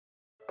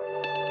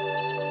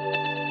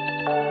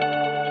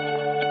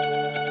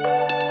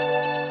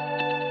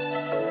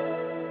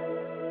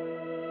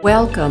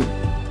Welcome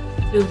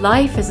to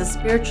Life is a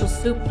Spiritual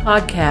Soup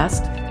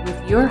podcast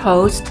with your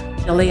host,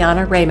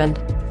 Juliana Raymond.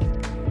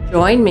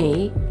 Join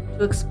me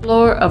to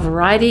explore a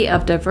variety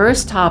of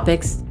diverse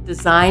topics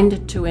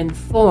designed to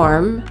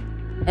inform,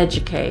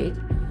 educate,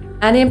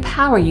 and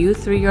empower you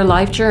through your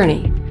life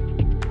journey.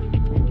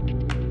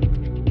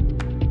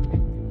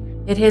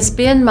 It has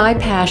been my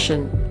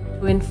passion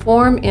to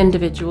inform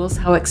individuals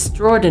how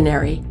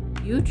extraordinary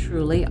you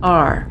truly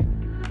are,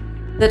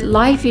 that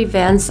life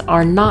events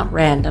are not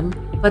random,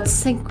 but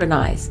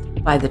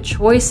synchronized by the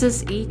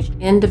choices each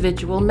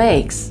individual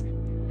makes.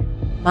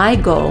 My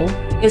goal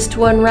is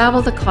to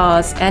unravel the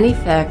cause and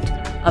effect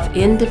of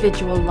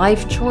individual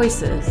life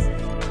choices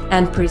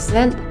and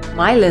present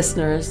my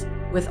listeners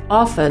with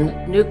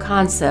often new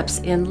concepts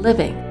in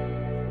living.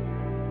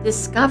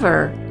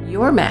 Discover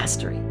your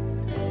mastery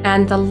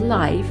and the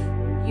life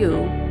you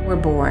were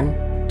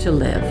born to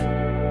live.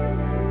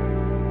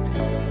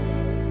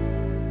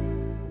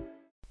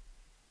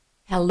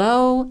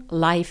 Hello,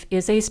 Life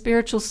is a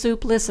Spiritual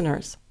Soup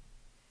listeners.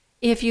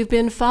 If you've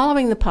been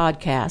following the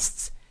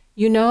podcasts,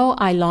 you know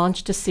I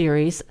launched a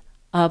series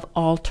of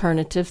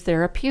alternative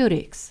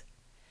therapeutics.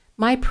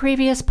 My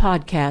previous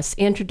podcasts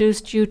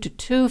introduced you to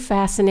two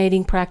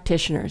fascinating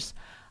practitioners,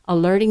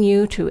 alerting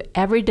you to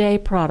everyday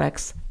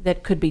products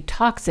that could be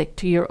toxic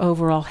to your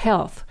overall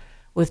health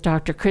with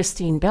Dr.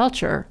 Christine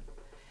Belcher,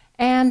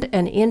 and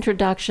an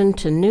introduction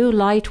to new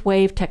light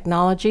wave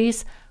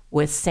technologies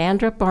with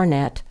Sandra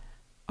Barnett,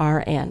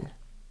 RN.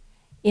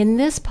 In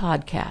this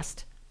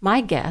podcast,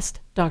 my guest,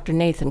 Dr.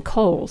 Nathan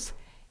Coles,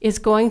 is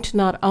going to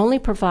not only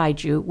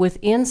provide you with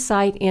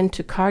insight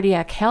into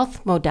cardiac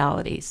health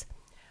modalities,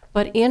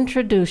 but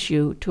introduce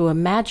you to a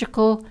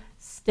magical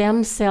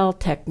stem cell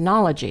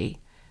technology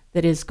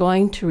that is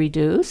going to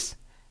reduce,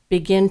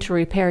 begin to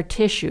repair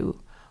tissue,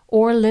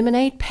 or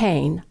eliminate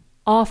pain,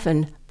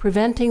 often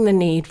preventing the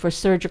need for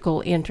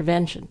surgical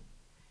intervention.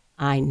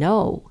 I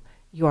know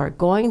you are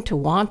going to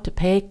want to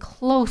pay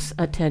close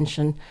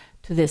attention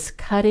to this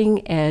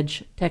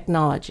cutting-edge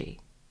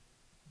technology.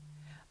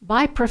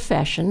 By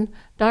profession,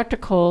 Dr.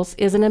 Coles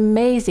is an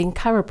amazing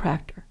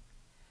chiropractor.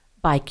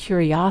 By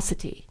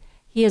curiosity,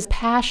 he is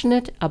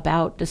passionate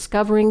about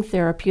discovering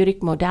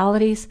therapeutic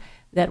modalities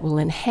that will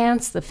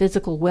enhance the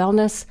physical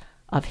wellness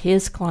of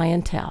his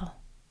clientele.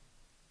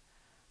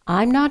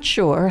 I'm not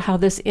sure how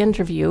this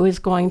interview is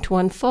going to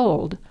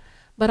unfold,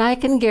 but I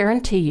can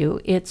guarantee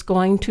you it's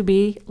going to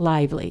be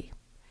lively,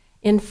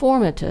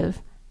 informative,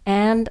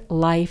 and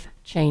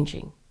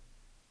life-changing.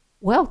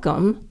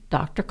 Welcome,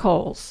 Dr.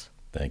 Coles.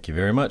 Thank you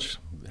very much.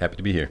 Happy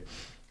to be here.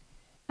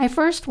 I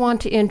first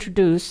want to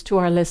introduce to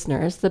our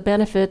listeners the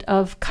benefit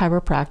of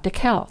chiropractic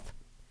health.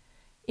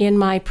 In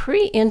my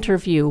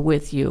pre-interview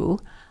with you,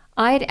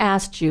 I'd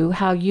asked you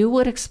how you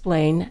would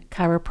explain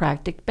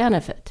chiropractic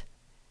benefit,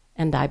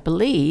 and I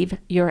believe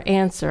your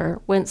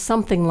answer went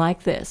something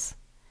like this,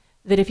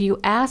 that if you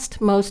asked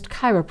most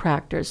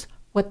chiropractors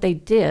what they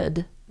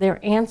did, their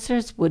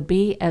answers would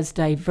be as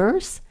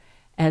diverse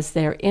as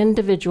their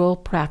individual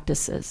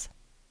practices.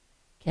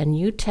 Can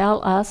you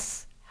tell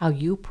us how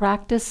you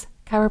practice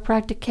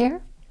chiropractic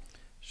care?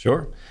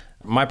 Sure.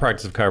 My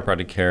practice of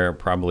chiropractic care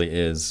probably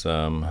is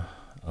a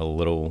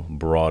little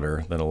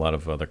broader than a lot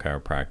of other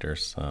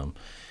chiropractors.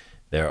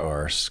 There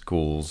are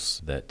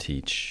schools that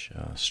teach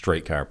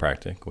straight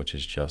chiropractic, which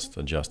is just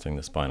adjusting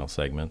the spinal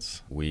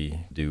segments.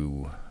 We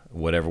do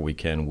whatever we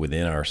can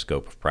within our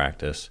scope of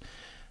practice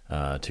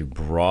to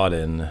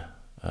broaden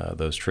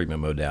those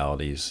treatment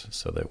modalities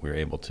so that we're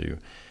able to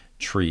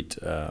treat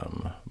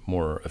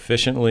more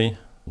efficiently,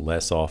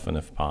 less often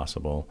if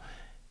possible,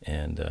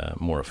 and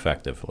more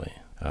effectively.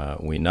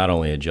 We not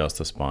only adjust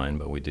the spine,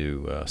 but we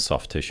do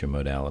soft tissue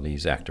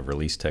modalities. Active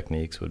release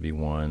techniques would be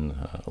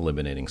one,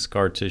 eliminating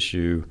scar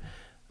tissue,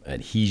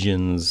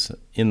 adhesions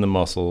in the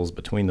muscles,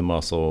 between the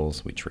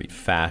muscles. We treat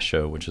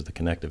fascia, which is the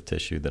connective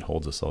tissue that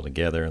holds us all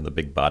together, and the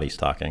big body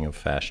stocking of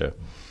fascia.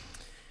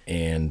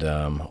 And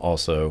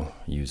also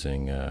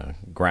using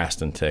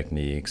Graston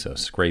techniques, so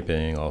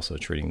scraping, also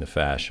treating the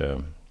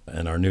fascia.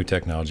 And our new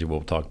technology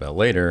we'll talk about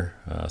later,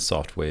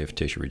 soft wave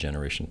tissue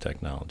regeneration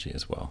technology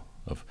as well.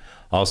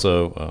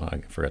 Also,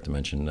 I forgot to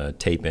mention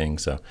taping,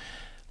 so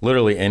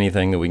literally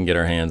anything that we can get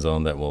our hands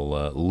on that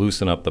will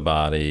loosen up the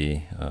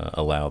body,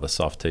 allow the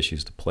soft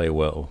tissues to play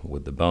well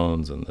with the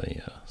bones and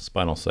the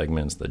spinal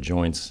segments, the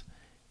joints,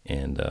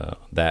 and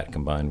that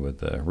combined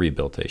with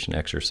rehabilitation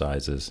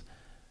exercises.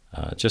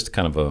 Just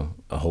kind of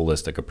a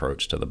holistic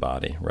approach to the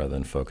body rather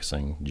than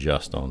focusing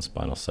just on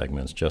spinal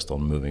segments, just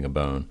on moving a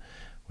bone.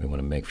 We want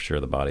to make sure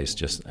the body's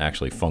just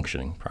actually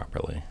functioning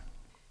properly.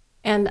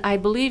 And I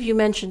believe you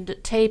mentioned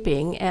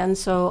taping, and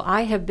so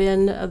I have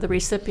been the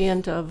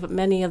recipient of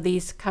many of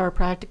these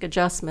chiropractic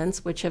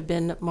adjustments, which have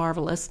been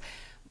marvelous.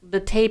 The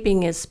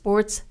taping is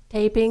sports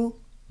taping?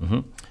 Mm-hmm.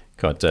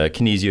 Called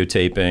kinesio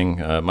taping.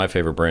 My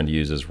favorite brand to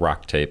use is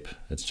Rock Tape.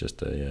 It's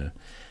just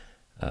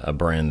a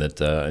brand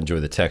that enjoy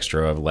the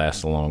texture of,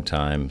 lasts a long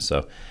time.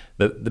 So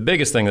the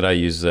biggest thing that I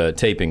use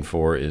taping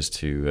for is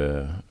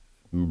to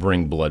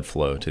bring blood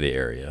flow to the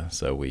area.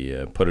 So we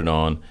put it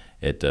on.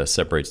 It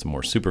separates the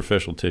more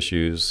superficial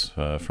tissues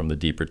from the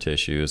deeper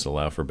tissues,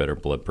 allow for better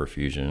blood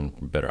perfusion,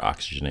 better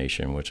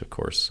oxygenation, which of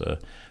course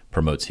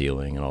promotes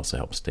healing and also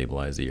helps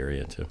stabilize the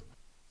area too.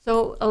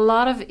 So a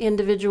lot of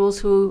individuals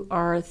who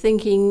are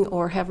thinking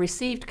or have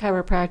received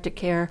chiropractic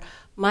care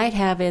might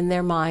have in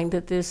their mind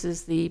that this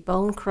is the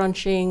bone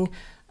crunching,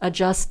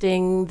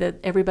 adjusting that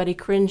everybody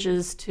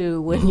cringes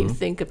to when you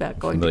think about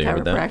going to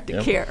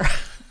chiropractic care.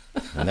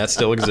 And that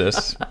still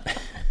exists.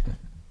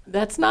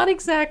 That's not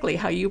exactly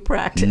how you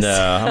practice. No,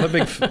 I'm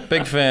a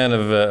big fan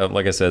of,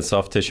 like I said,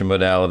 soft tissue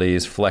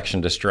modalities,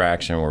 flexion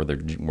distraction, where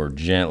we're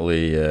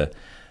gently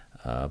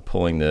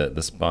pulling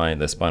the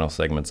spinal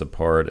segments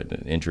apart,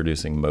 and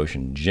introducing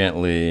motion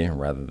gently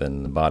rather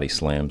than the body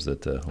slams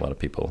that a lot of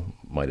people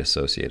might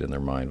associate in their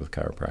mind with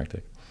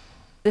chiropractic.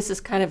 This is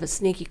kind of a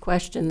sneaky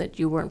question that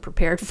you weren't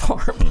prepared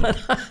for, but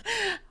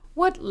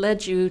what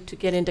led you to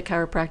get into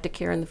chiropractic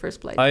care in the first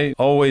place? I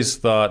always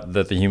thought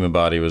that the human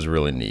body was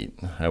really neat.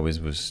 I always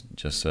was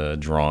just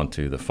drawn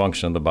to the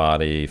function of the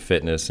body,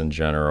 fitness in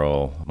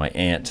general. My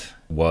aunt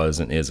was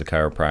and is a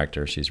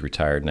chiropractor. She's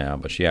retired now,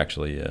 but she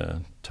actually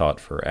taught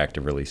for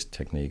active release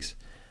techniques.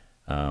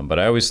 But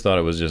I always thought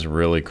it was just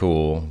really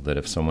cool that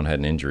if someone had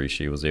an injury,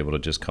 she was able to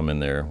just come in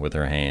there with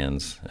her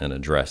hands and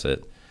address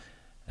it,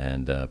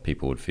 and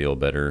people would feel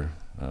better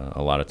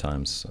a lot of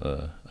times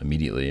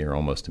immediately or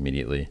almost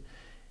immediately.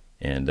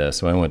 And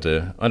so I went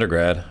to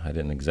undergrad. I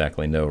didn't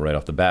exactly know right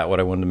off the bat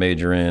what I wanted to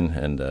major in,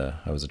 and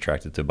I was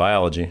attracted to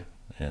biology.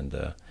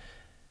 And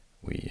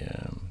we,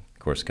 of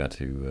course, got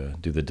to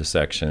do the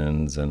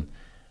dissections, and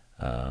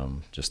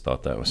just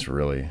thought that was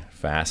really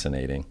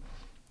fascinating.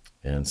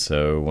 And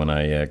so when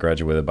I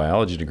graduated a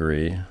biology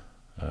degree,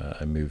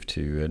 I moved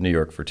to New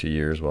York for 2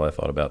 years while I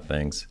thought about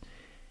things,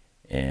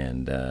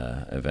 and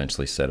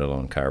eventually settled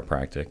on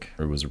chiropractic.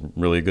 It was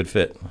really a good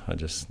fit. I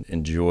just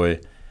enjoy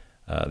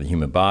the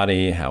human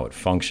body, how it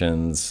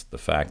functions, the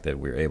fact that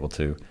we're able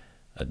to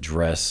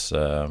address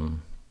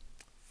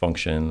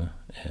function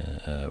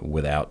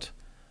without,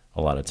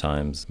 a lot of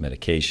times,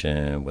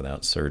 medication,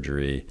 without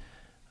surgery,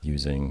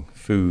 using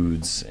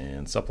foods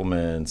and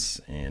supplements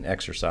and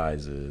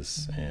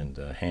exercises and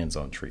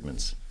hands-on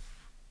treatments.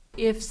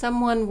 If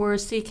someone were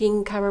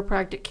seeking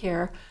chiropractic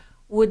care,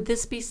 would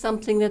this be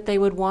something that they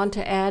would want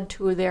to add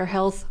to their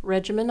health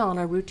regimen on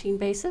a routine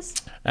basis?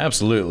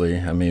 Absolutely.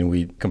 I mean,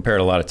 we compare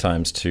it a lot of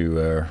times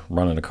to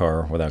running a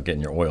car without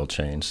getting your oil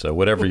changed. So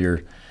whatever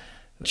your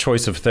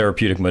choice of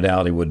therapeutic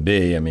modality would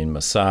be, I mean,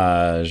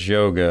 massage,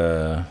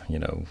 yoga,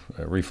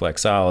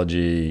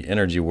 reflexology,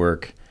 energy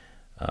work,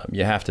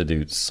 you have to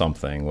do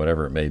something,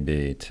 whatever it may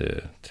be,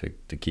 to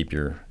keep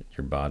your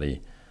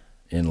body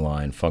in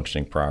line,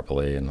 functioning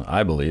properly. And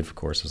I believe, of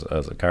course,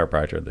 as a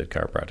chiropractor, that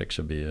chiropractic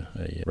should be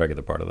a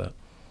regular part of that.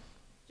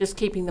 Just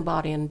keeping the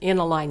body in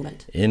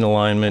alignment. In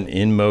alignment,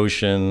 in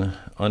motion,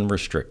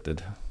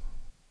 unrestricted.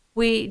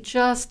 We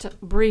just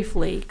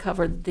briefly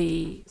covered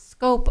the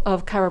scope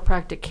of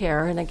chiropractic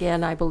care. And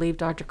again, I believe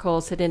Dr.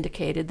 Coles had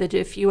indicated that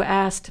if you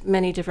asked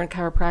many different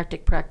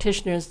chiropractic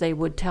practitioners, they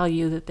would tell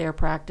you that their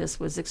practice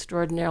was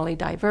extraordinarily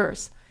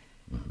diverse.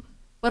 Mm-hmm.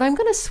 But I'm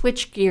going to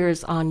switch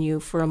gears on you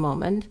for a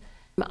moment.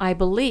 I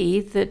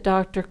believe that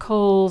Dr.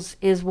 Coles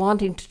is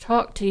wanting to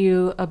talk to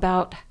you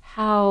about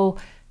how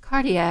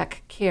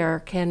cardiac care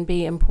can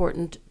be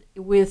important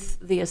with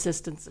the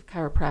assistance of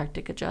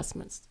chiropractic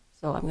adjustments.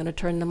 So I'm going to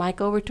turn the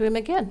mic over to him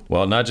again.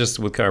 Well, not just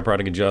with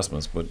chiropractic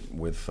adjustments, but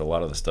with a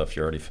lot of the stuff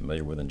you're already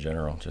familiar with in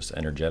general, just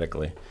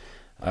energetically.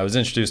 I was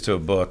introduced to a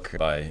book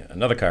by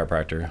another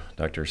chiropractor,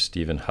 Dr.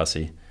 Stephen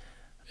Hussey.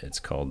 It's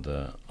called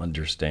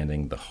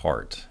Understanding the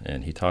Heart,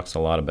 and he talks a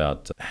lot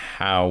about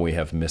how we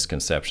have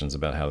misconceptions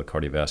about how the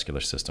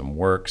cardiovascular system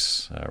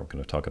works. We're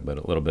going to talk a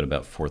little bit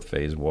about fourth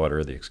phase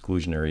water, the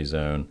exclusionary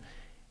zone,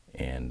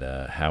 and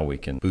how we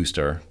can boost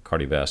our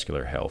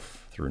cardiovascular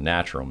health through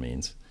natural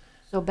means.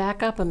 So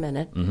back up a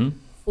minute. Mm-hmm.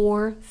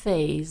 Fourth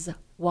phase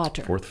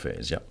water. Fourth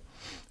phase, yep.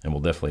 And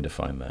we'll definitely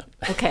define that.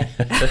 Okay.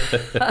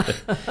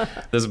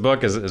 This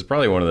book is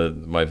probably one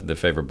of the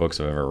favorite books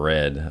I've ever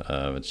read.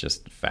 It's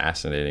just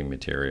fascinating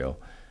material.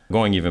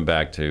 Going even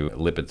back to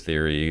lipid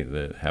theory,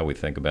 how we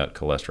think about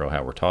cholesterol,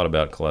 how we're taught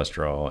about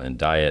cholesterol, and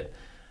diet,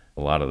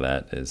 a lot of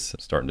that is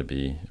starting to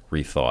be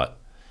rethought.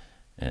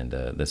 And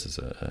this is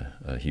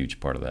a huge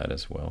part of that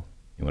as well.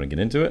 You want to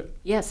get into it?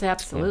 Yes,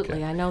 absolutely.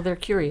 Okay. I know they're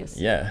curious.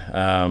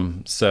 Yeah.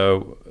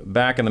 So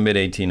back in the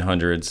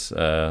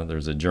mid-1800s,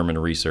 there's a German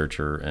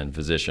researcher and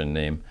physician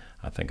named,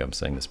 I think I'm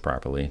saying this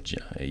properly,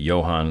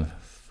 Johann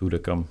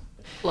Thudicum.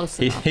 Close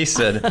enough. He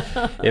said,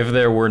 if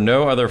there were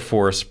no other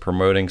force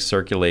promoting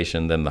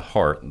circulation than the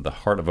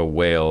heart of a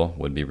whale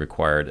would be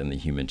required in the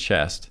human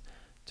chest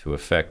to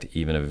affect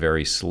even a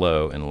very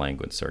slow and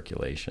languid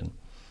circulation.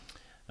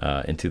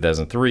 In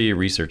 2003,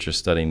 researchers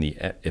studying the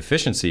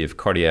efficiency of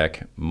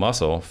cardiac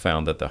muscle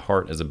found that the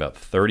heart is about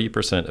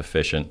 30%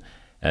 efficient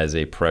as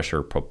a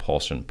pressure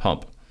propulsion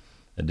pump.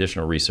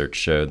 Additional research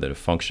showed that a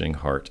functioning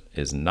heart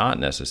is not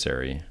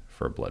necessary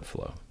for blood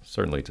flow.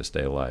 Certainly to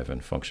stay alive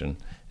and function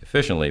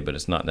efficiently, but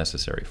it's not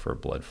necessary for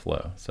blood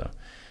flow. So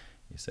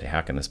you say, how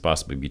can this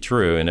possibly be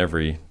true? In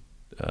every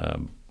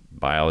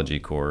biology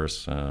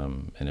course,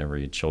 in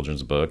every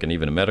children's book, and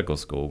even in medical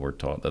school, we're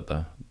taught that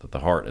the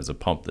heart is a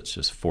pump that's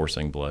just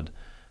forcing blood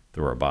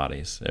through our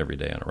bodies every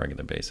day on a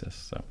regular basis.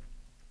 So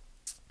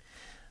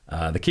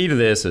the key to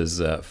this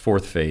is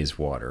fourth phase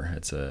water.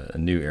 It's a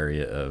new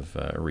area of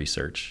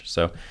research.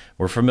 So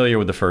we're familiar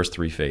with the first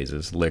three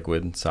phases: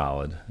 liquid,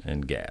 solid,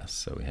 and gas.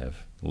 So we have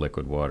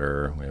liquid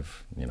water, we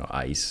have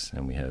ice,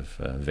 and we have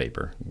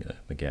vapor,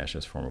 the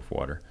gaseous form of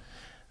water.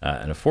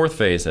 And a fourth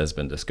phase has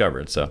been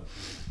discovered. So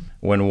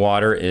when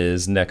water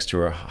is next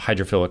to a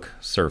hydrophilic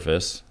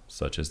surface,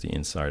 such as the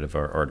inside of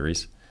our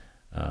arteries,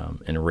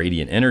 and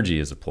radiant energy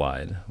is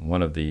applied,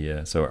 water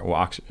is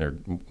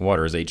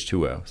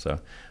H2O.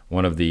 So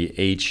one of the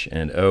H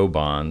and O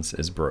bonds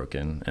is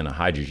broken and a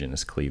hydrogen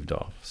is cleaved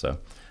off. So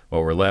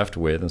what we're left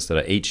with, instead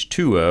of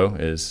H2O,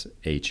 is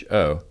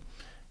HO.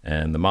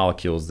 And the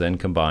molecules then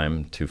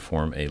combine to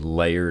form a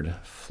layered,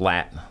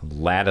 flat,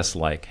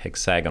 lattice-like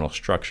hexagonal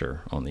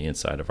structure on the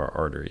inside of our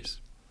arteries.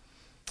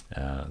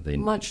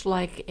 Much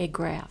like a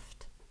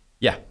graft.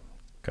 Yeah,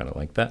 kind of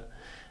like that.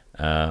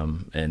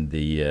 And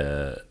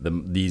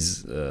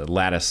this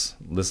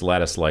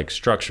lattice-like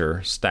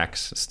structure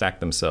stack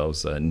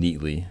themselves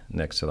neatly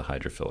next to the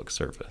hydrophilic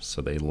surface.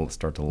 So they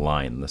start to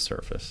line the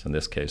surface. In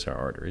this case, our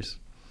arteries.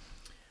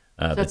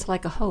 That's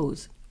like a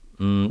hose.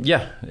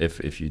 Yeah,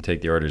 if you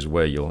take the arteries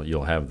away,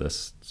 you'll have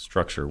this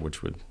structure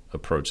which would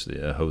approach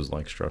the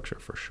hose-like structure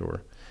for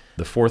sure.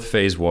 The fourth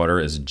phase water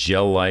is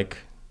gel-like,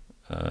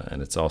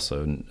 and it's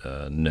also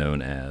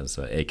known as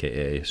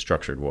AKA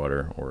structured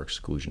water or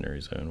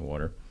exclusionary zone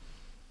water.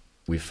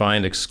 We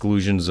find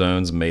exclusion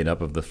zones made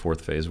up of the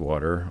fourth phase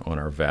water on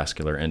our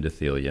vascular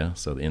endothelia,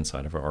 so the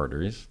inside of our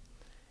arteries,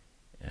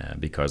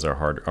 because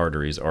our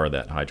arteries are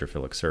that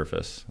hydrophilic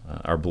surface.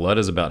 Our blood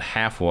is about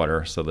half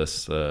water, so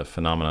this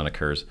phenomenon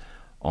occurs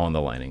on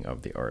the lining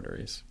of the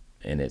arteries.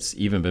 And it's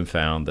even been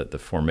found that the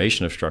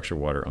formation of structured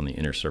water on the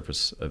inner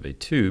surface of a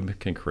tube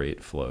can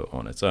create flow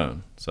on its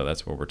own. So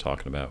that's what we're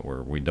talking about,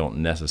 where we don't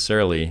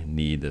necessarily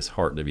need this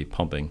heart to be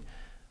pumping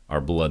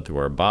our blood through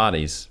our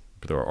bodies,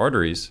 through our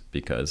arteries,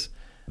 because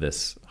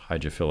this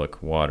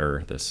hydrophilic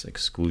water, this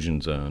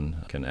exclusion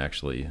zone, can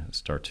actually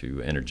start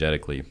to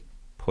energetically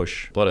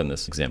push blood, in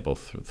this example,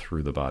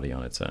 through the body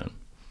on its own.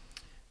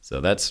 So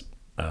that's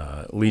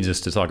leads us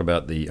to talk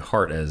about the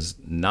heart as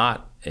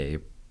not a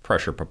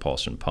pressure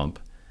propulsion pump.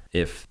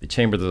 If the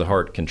chambers of the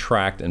heart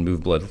contract and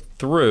move blood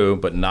through,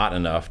 but not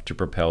enough to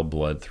propel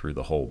blood through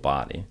the whole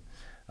body.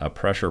 A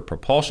pressure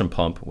propulsion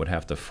pump would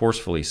have to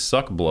forcefully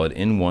suck blood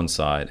in one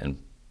side and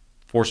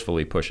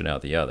forcefully push it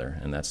out the other,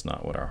 and that's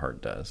not what our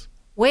heart does.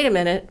 Wait a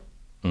minute.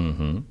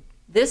 Mm-hmm.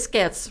 This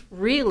gets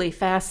really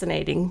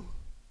fascinating,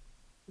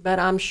 but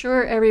I'm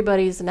sure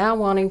everybody's now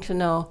wanting to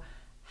know,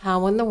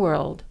 how in the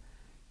world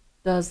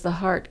does the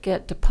heart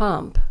get to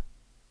pump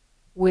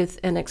with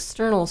an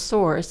external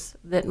source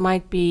that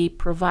might be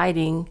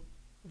providing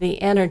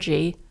the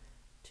energy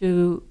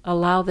to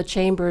allow the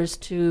chambers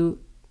to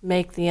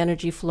make the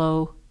energy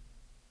flow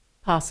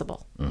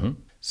possible? Mm-hmm.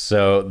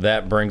 So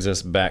that brings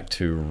us back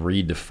to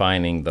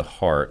redefining the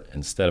heart.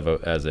 Instead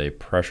of as a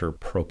pressure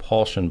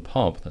propulsion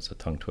pump, that's a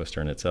tongue twister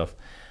in itself,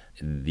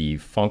 the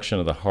function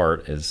of the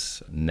heart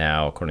is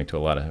now, according to a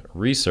lot of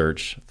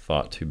research,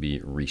 thought to be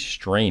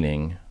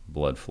restraining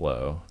blood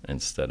flow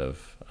instead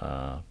of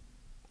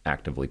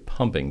actively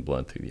pumping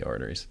blood through the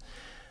arteries.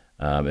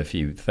 If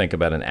you think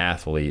about an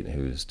athlete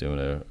who's doing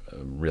a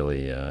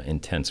really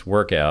intense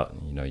workout,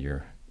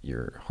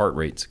 your heart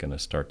rate's going to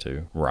start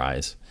to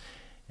rise.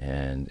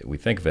 And we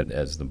think of it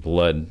as the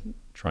blood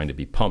trying to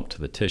be pumped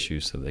to the tissue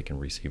so they can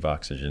receive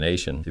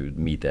oxygenation to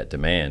meet that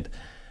demand.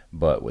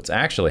 But what's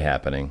actually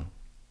happening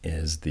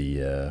is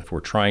if we're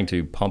trying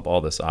to pump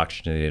all this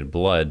oxygenated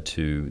blood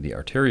to the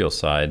arterial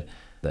side,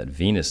 that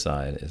venous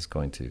side is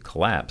going to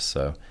collapse.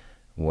 So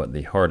what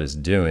the heart is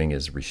doing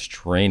is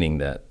restraining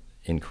that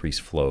increased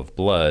flow of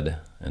blood,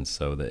 and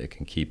so that it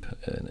can keep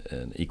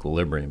an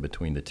equilibrium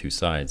between the two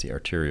sides, the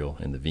arterial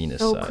and the venous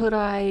side. So could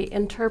I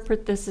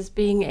interpret this as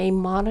being a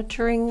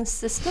monitoring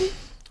system?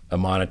 A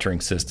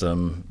monitoring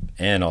system,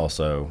 and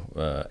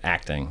also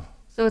acting.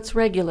 So it's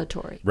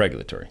regulatory?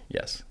 Regulatory,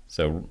 yes.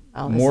 So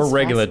more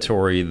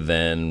regulatory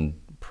than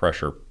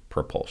pressure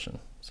propulsion.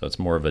 So it's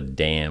more of a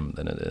dam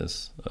than it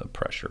is a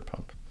pressure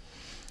pump.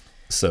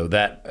 So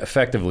that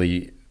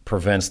effectively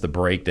prevents the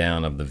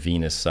breakdown of the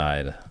venous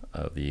side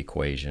of the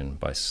equation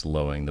by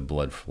slowing the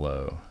blood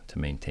flow to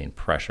maintain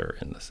pressure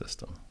in the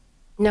system.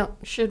 Now,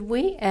 should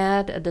we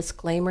add a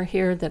disclaimer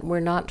here that we're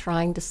not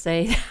trying to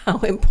say how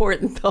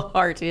important the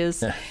heart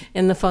is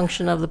in the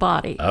function of the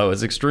body? Oh,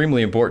 it's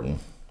extremely important.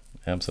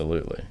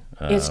 Absolutely.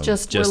 It's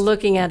just we're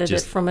looking at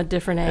it from a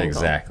different angle.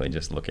 Exactly,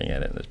 just looking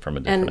at it from a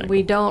different angle. And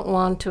we don't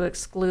want to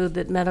exclude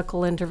that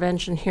medical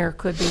intervention here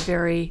could be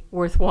very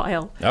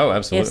worthwhile. Oh,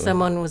 absolutely. If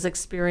someone was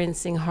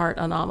experiencing heart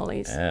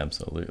anomalies.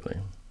 Absolutely.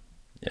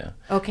 Yeah.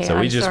 Okay, so I'm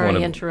we just sorry want I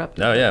to interrupted.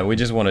 No, yeah, we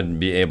just want to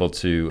be able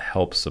to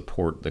help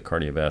support the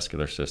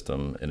cardiovascular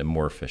system in a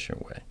more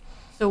efficient way.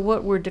 So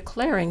what we're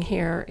declaring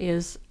here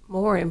is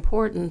more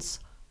importance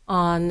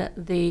on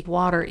the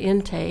water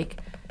intake,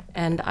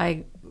 and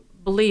I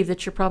believe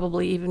that you're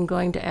probably even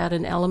going to add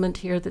an element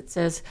here that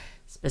says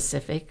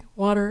specific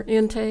water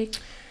intake.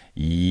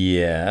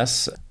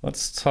 Yes.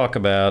 Let's talk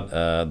about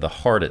the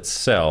heart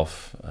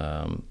itself.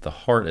 The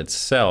heart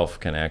itself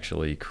can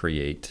actually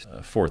create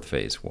fourth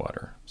phase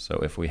water. So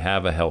if we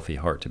have a healthy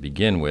heart to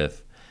begin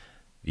with,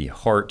 the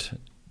heart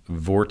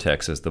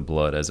vortexes the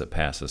blood as it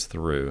passes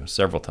through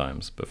several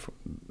times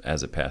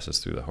as it passes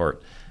through the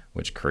heart,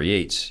 which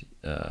creates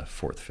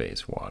fourth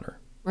phase water.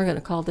 We're going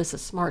to call this a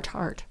smart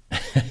heart.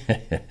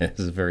 This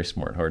is a very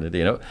smart heart.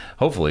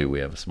 Hopefully we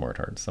have a smart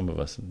heart. Some of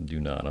us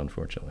do not,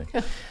 unfortunately.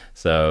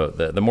 So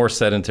the more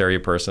sedentary a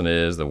person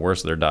is, the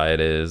worse their diet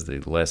is, the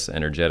less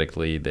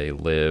energetically they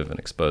live and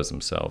expose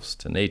themselves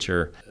to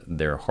nature,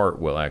 their heart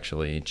will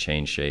actually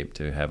change shape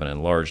to have an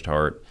enlarged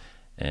heart,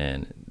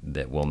 and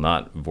that will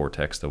not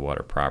vortex the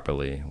water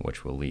properly,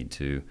 which will lead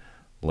to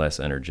less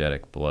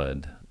energetic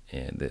blood,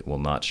 and it will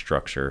not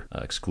structure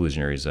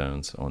exclusionary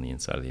zones on the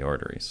inside of the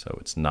arteries. So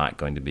it's not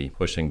going to be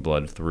pushing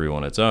blood through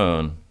on its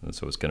own, and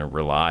so it's going to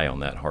rely on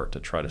that heart to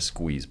try to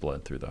squeeze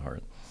blood through the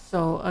heart.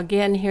 So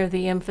again, here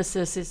the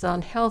emphasis is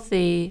on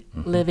healthy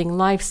living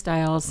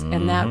lifestyles,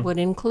 and that would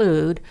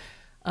include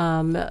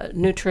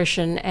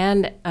nutrition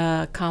and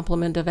a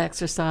complement of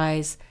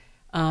exercise.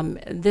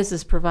 This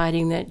is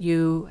providing that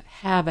you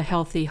have a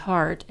healthy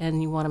heart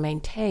and you want to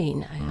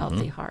maintain a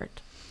healthy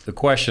heart. The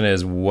question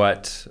is,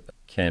 what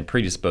can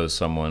predispose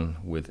someone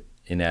with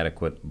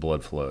inadequate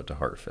blood flow to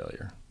heart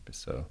failure?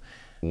 So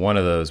one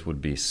of those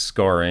would be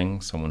scarring,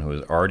 someone who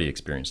has already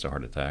experienced a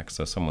heart attack.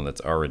 So someone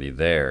that's already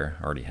there,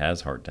 already has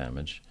heart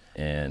damage.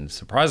 And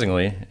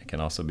surprisingly, it can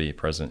also be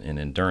present in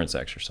endurance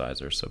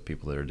exercisers. So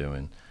people that are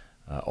doing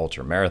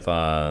ultra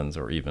marathons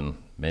or even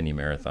many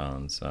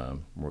marathons,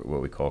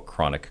 what we call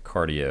chronic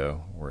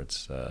cardio, where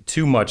it's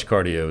too much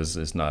cardio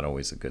is not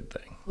always a good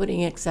thing.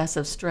 Putting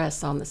excessive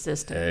stress on the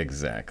system.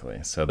 Exactly.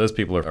 So those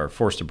people are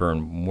forced to burn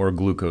more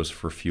glucose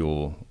for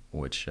fuel,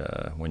 which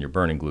when you're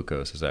burning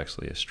glucose is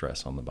actually a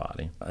stress on the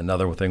body.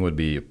 Another thing would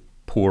be a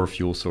poor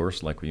fuel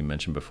source, like we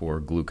mentioned before,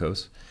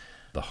 glucose.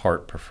 The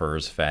heart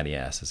prefers fatty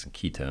acids and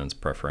ketones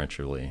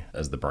preferentially,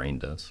 as the brain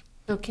does.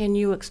 So can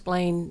you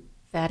explain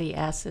fatty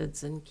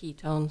acids and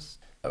ketones?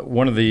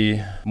 One of the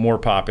more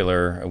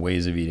popular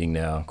ways of eating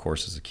now, of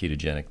course, is a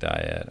ketogenic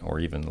diet, or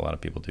even a lot of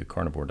people do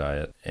carnivore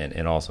diet,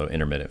 and also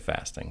intermittent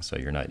fasting. So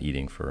you're not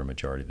eating for a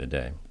majority of the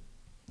day.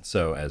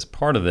 So as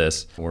part of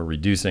this, we're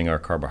reducing our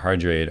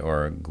carbohydrate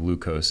or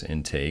glucose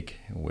intake,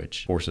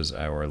 which forces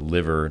our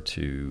liver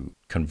to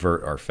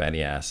convert our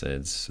fatty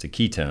acids to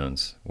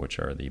ketones, which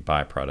are the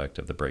byproduct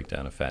of the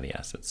breakdown of fatty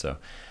acids. So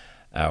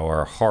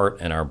our heart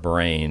and our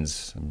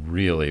brains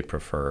really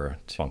prefer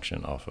to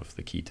function off of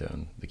the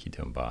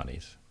ketone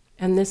bodies.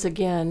 And this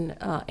again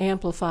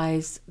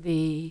amplifies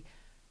the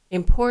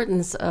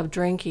importance of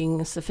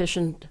drinking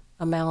sufficient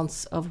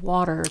amounts of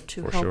water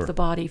to help the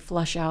body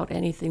flush out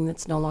anything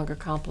that's no longer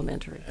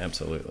complementary.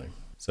 Absolutely.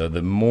 So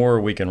the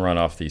more we can run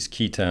off these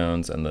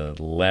ketones and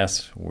the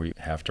less we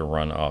have to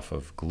run off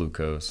of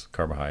glucose,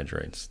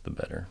 carbohydrates, the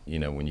better. You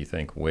know, when you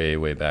think way,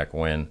 way back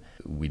when,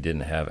 we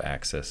didn't have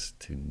access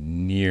to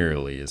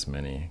nearly as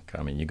many.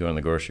 I mean, you go in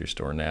the grocery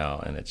store now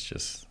and it's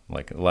just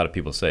like a lot of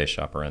people say,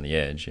 shop around the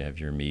edge. You have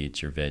your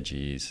meats, your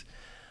veggies,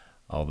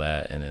 all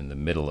that, and in the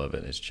middle of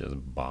it, it's just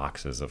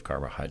boxes of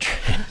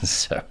carbohydrates.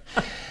 So,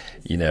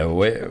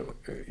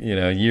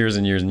 years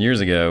and years and years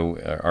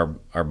ago,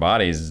 our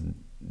bodies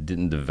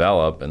didn't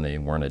develop and they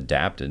weren't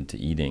adapted to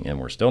eating, and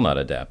we're still not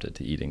adapted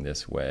to eating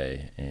this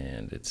way,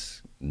 and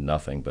it's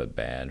nothing but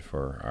bad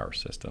for our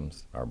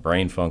systems, our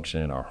brain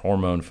function, our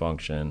hormone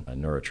function,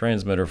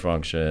 neurotransmitter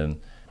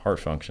function, heart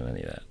function,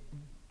 any of that.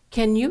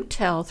 Can you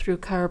tell through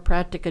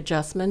chiropractic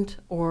adjustment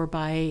or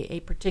by a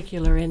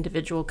particular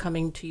individual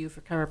coming to you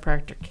for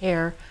chiropractic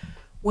care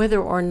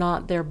whether or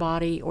not their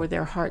body or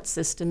their heart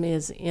system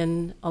is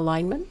in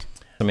alignment?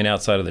 I mean,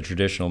 outside of the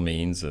traditional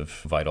means of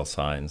vital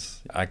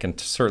signs, I can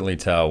certainly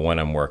tell when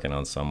I'm working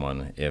on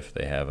someone if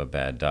they have a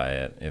bad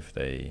diet, if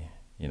they,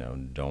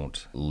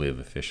 don't live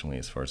efficiently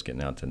as far as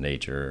getting out to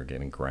nature,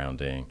 getting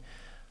grounding,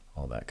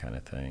 all that kind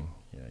of thing.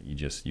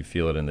 You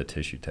feel it in the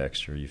tissue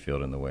texture, you feel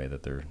it in the way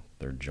that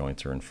their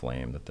joints are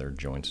inflamed, that their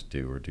joints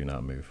do or do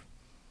not move.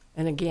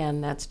 And again,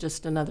 that's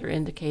just another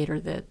indicator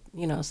that,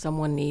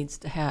 someone needs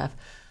to have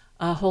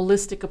a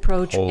holistic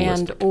approach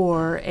and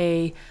or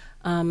a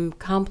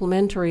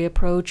complementary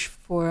approach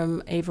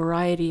from a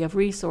variety of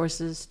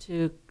resources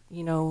to,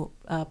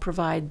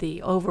 provide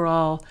the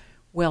overall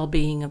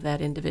well-being of that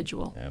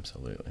individual.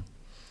 Absolutely.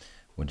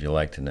 Would you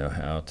like to know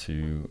how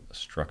to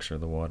structure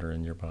the water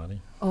in your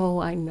body? Oh,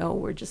 I know.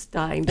 We're just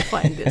dying to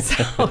find this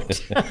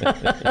out.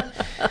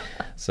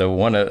 So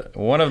one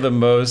of the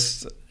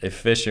most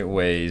efficient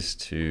ways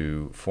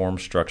to form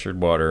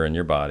structured water in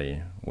your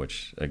body,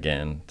 which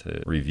again,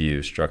 to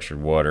review, structured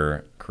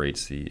water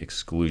creates the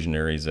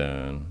exclusionary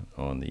zone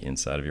on the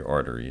inside of your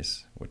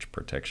arteries, which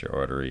protects your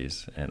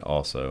arteries and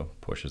also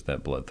pushes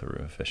that blood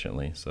through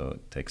efficiently, so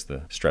it takes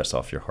the stress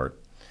off your heart.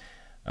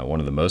 One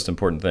of the most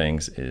important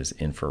things is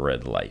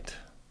infrared light.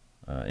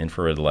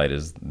 Infrared light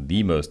is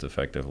the most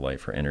effective light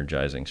for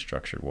energizing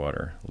structured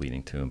water,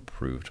 leading to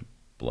improved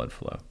blood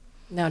flow.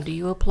 Now, do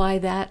you apply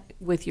that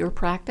with your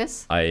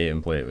practice? I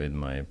employ it in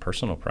my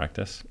personal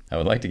practice. I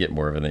would like to get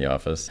more of it in the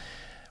office.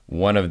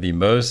 One of the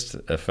most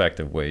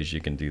effective ways you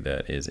can do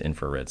that is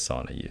infrared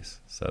sauna use.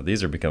 So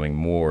these are becoming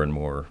more and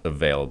more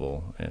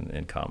available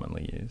and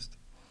commonly used.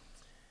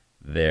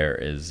 There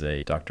is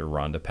a Dr.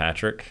 Rhonda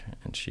Patrick,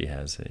 and she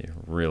has a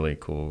really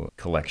cool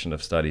collection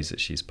of studies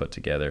that she's put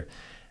together.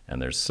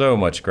 And there's so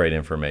much great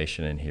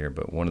information in here,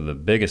 but one of the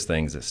biggest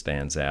things that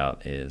stands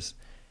out is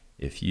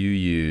if you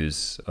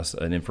use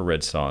an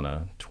infrared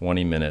sauna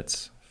 20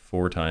 minutes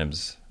 4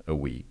 times a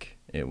week,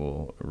 it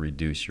will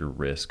reduce your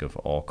risk of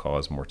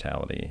all-cause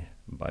mortality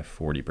by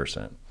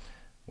 40%,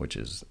 which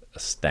is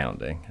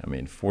astounding. I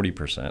mean,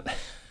 40%,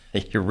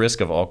 your risk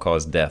of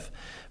all-cause death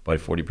by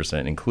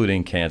 40%,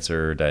 including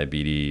cancer,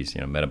 diabetes,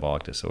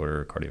 metabolic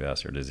disorder,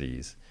 cardiovascular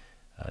disease,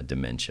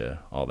 dementia,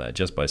 all that,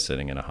 just by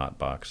sitting in a hot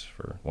box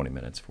for 20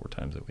 minutes 4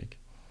 times a week.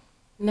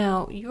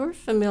 Now, you're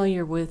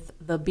familiar with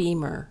the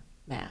Beamer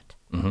mat.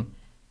 Mm-hmm.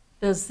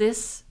 Does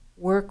this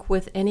work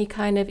with any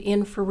kind of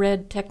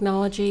infrared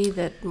technology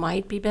that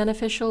might be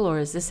beneficial, or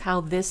is this how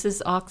this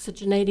is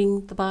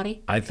oxygenating the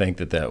body? I think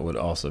that would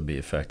also be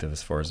effective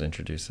as far as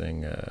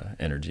introducing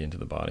energy into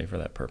the body for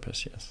that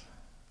purpose, yes.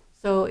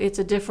 So it's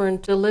a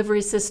different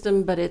delivery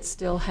system, but it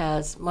still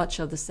has much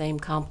of the same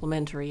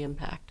complementary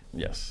impact.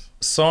 Yes.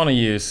 Sauna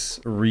use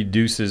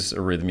reduces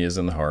arrhythmias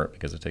in the heart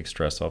because it takes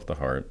stress off the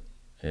heart.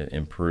 It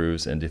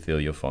improves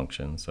endothelial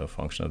function, so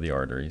function of the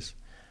arteries.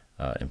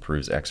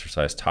 Improves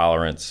exercise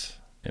tolerance,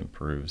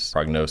 improves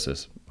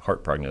prognosis,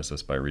 heart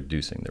prognosis by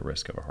reducing the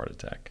risk of a heart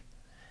attack.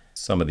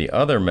 Some of the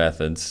other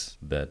methods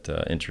that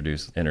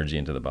introduce energy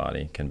into the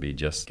body can be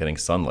just getting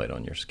sunlight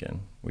on your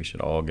skin. We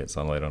should all get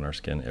sunlight on our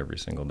skin every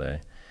single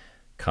day.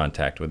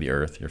 Contact with the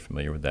earth, you're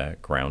familiar with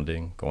that.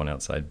 Grounding, going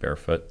outside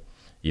barefoot,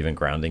 even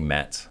grounding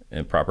mats,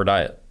 and proper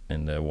diet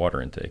and water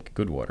intake,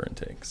 good water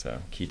intake. So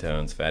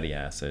ketones, fatty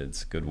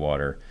acids, good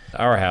water.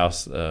 Our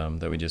house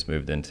that we just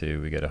moved into,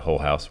 we get a whole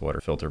house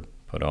water filter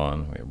put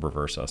on. We have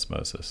reverse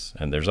osmosis.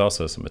 And there's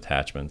also some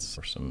attachments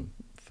or some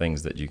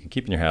things that you can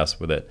keep in your house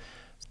with it,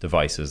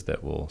 devices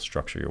that will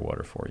structure your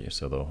water for you.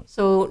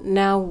 So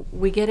now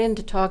we get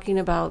into talking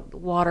about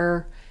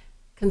water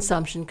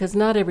consumption, because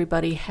not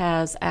everybody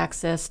has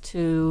access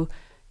to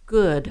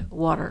good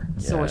water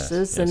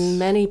sources, yes. And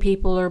many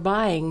people are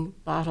buying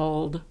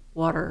bottled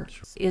water.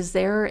 Sure. Is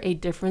there a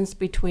difference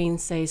between,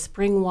 say,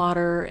 spring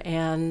water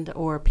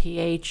or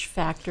pH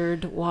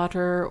factored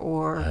water,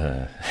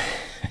 or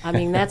I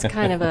mean, that's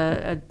kind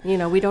of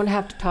we don't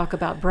have to talk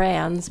about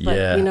brands,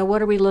 but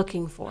what are we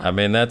looking for? I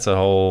mean, that's a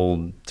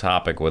whole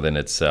topic within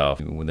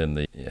itself. Within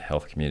the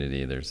health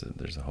community, there's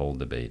a whole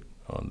debate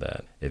on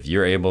that. If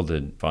you're able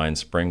to find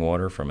spring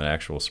water from an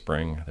actual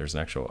spring, I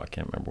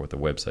can't remember what the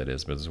website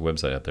is, but there's a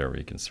website out there where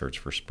you can search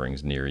for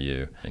springs near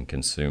you and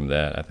consume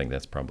that. I think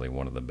that's probably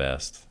one of the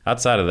best.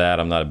 Outside of that,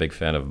 I'm not a big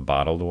fan of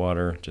bottled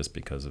water just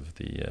because of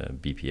the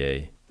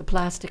BPA. The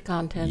plastic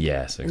content.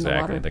 Yes, exactly. In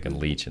the water. That can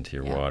leach into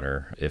your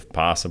water. If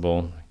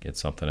possible, get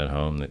something at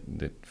home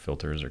that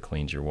filters or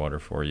cleans your water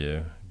for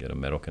you. Get a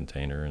metal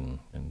container and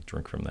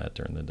drink from that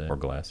during the day, or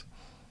glass.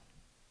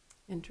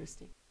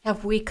 Interesting.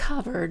 Have we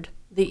covered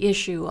the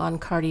issue on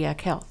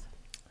cardiac health?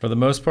 For the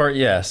most part,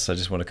 yes. I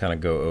just want to kind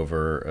of go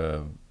over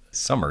a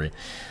summary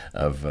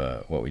of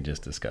what we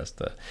just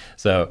discussed.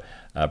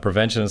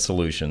 Prevention and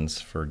solutions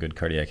for good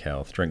cardiac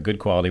health. Drink good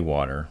quality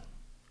water.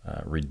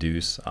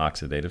 Reduce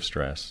oxidative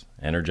stress.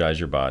 Energize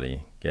your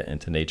body. Get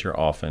into nature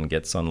often.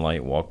 Get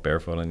sunlight. Walk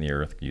barefoot on the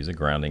earth. Use a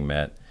grounding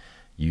mat.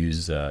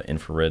 Use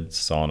infrared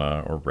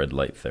sauna or red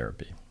light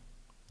therapy.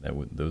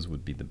 Those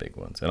would be the big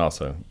ones. And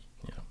also,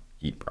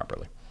 eat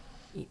properly.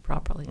 Eat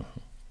properly. Mm-hmm.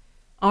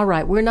 All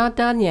right, we're not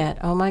done yet.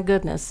 Oh my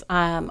goodness.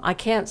 I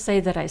can't say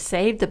that I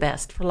saved the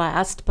best for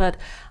last, but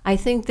I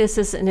think this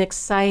is an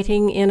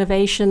exciting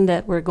innovation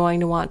that we're going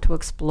to want to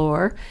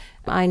explore.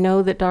 I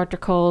know that Dr.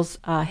 Coles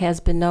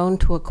has been known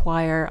to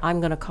acquire, I'm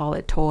going to call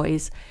it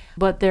toys,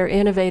 but they're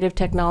innovative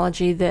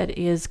technology that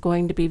is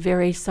going to be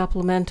very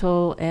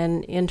supplemental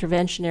and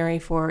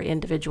interventionary for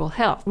individual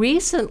health.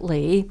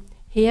 Recently,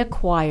 he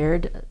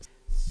acquired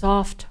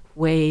soft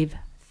wave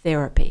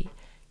therapy.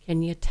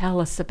 Can you tell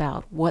us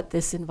about what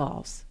this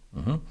involves?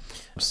 Mm-hmm.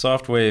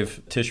 Soft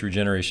wave tissue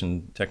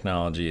regeneration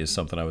technology is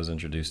something I was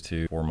introduced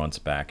to 4 months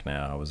back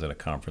now. I was at a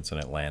conference in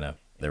Atlanta.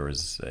 There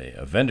was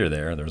a vendor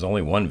there. There was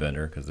only one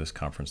vendor because this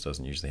conference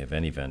doesn't usually have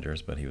any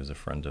vendors, but he was a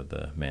friend of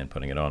the man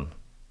putting it on.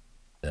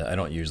 I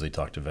don't usually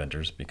talk to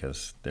vendors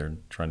because they're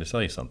trying to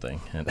sell you something,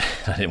 and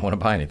I didn't want to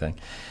buy anything.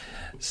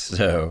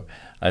 So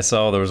I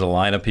saw there was a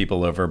line of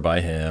people over by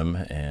him,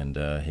 and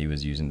he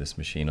was using this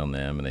machine on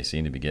them, and they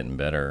seemed to be getting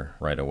better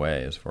right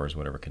away as far as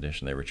whatever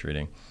condition they were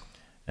treating.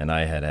 And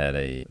I had had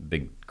a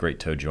big, great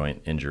toe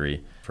joint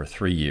injury for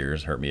 3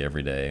 years, hurt me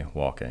every day,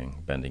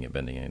 walking, bending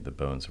it. The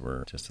bones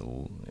were just a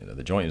little,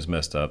 the joint was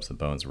messed up, so the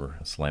bones were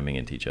slamming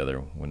into each other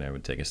when I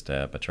would take a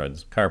step. I tried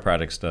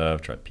chiropractic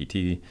stuff, tried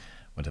PT,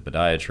 went to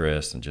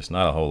podiatrist, and just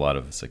not a whole lot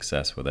of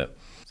success with it.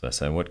 So I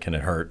said, what can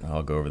it hurt?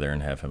 I'll go over there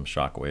and have him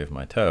shockwave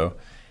my toe.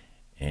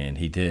 And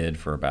he did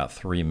for about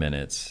 3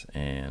 minutes,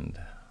 and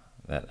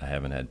that I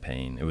haven't had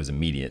pain. It was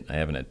immediate. I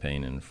haven't had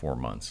pain in 4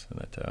 months in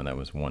that toe, and that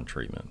was one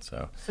treatment.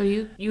 So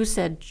you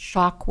said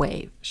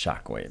shockwave.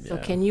 Shockwave, So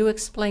yeah. can you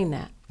explain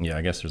that? Yeah,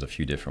 I guess there's a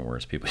few different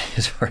words people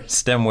use for it.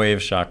 Stem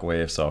wave, shock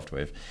wave, soft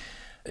wave.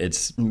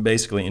 It's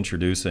basically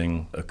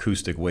introducing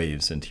acoustic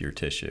waves into your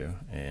tissue.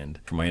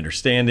 And from my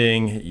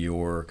understanding,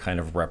 you're kind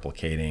of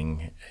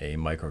replicating a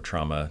micro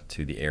trauma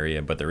to the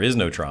area, but there is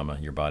no trauma.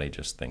 Your body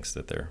just thinks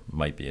that there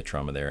might be a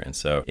trauma there. And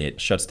so it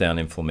shuts down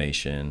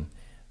inflammation,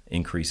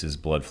 increases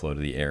blood flow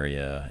to the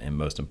area, and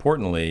most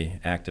importantly,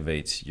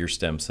 activates your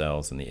stem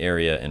cells in the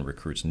area and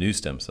recruits new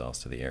stem cells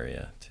to the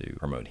area to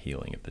promote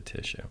healing of the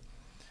tissue.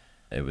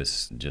 It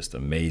was just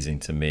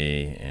amazing to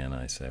me, and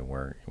I said,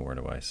 where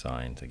do I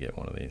sign to get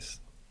one of these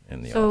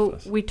in the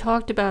office? So we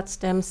talked about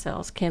stem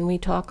cells. Can we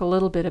talk a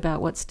little bit about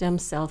what stem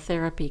cell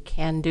therapy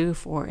can do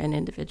for an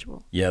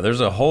individual? Yeah, there's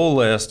a whole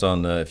list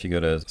on if you go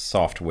to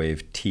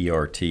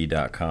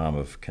softwavetrt.com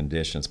of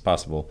conditions,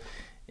 possible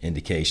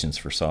indications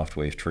for soft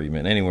wave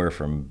treatment. Anywhere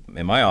from,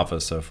 in my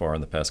office so far in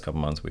the past couple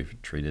months, we've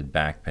treated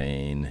back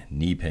pain,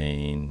 knee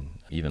pain,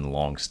 even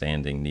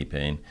long-standing knee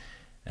pain,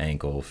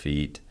 ankle,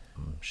 feet,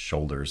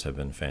 shoulders have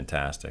been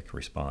fantastic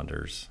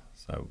responders.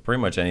 So pretty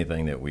much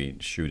anything that we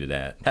shoot it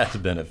at has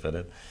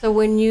benefited. So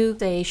when you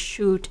say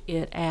shoot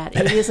it at,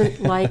 it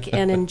isn't like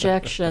an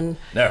injection.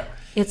 No.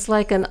 It's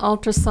like an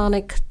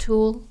ultrasonic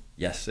tool?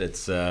 Yes,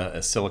 it's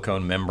a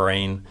silicone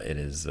membrane. It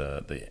is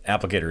the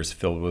applicator is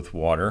filled with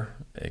water.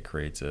 It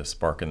creates a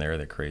spark in there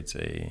that creates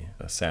a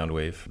sound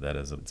wave.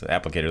 It's an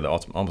applicator that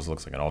almost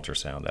looks like an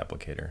ultrasound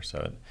applicator.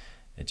 So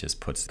it just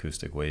puts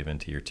acoustic wave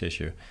into your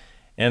tissue.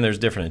 And there's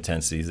different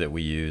intensities that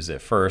we use.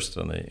 At first,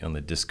 on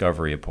the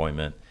discovery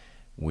appointment,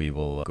 we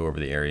will go over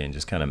the area and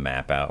just kind of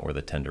map out where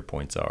the tender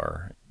points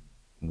are.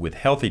 With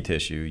healthy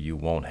tissue, you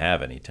won't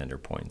have any tender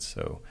points.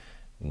 So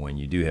when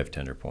you do have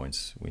tender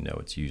points, we know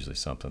it's usually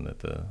something that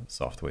the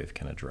soft wave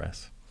can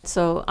address.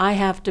 So I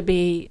have to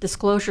be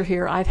disclosure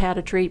here. I've had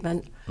a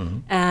treatment,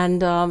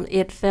 and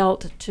it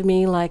felt to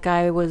me like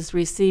I was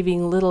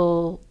receiving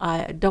little,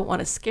 I don't want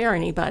to scare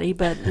anybody,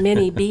 but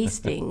mini bee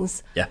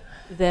stings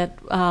that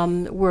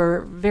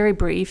were very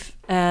brief,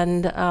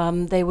 and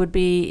they would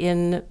be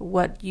in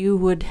what you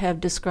would have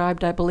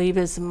described, I believe,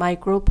 as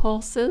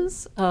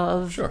micropulses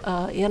of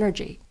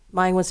energy.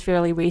 Mine was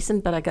fairly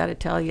recent, but I got to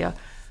tell you,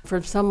 for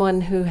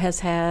someone who has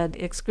had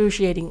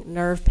excruciating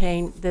nerve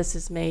pain, this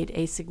has made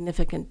a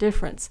significant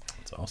difference.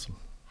 That's awesome.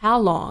 How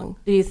long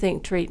do you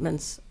think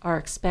treatments are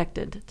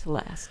expected to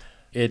last?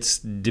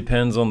 It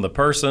depends on the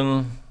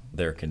person,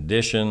 their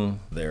condition,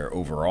 their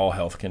overall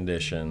health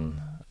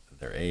condition,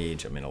 their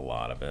age. I mean, a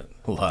lot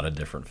of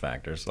different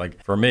factors.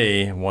 Like for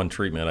me, one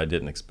treatment I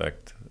didn't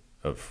expect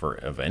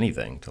of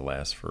anything to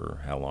last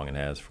for how long it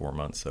has, 4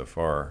 months so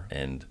far.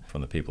 And from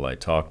the people I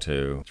talked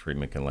to,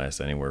 treatment can last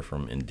anywhere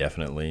from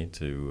indefinitely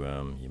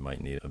to you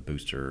might need a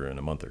booster in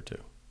a month or two.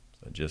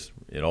 So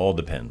it all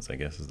depends, I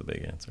guess, is the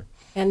big answer.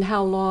 And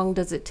how long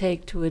does it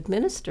take to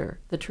administer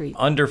the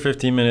treatment? Under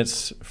 15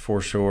 minutes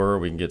for sure.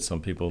 We can get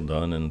some people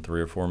done in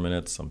 3 or 4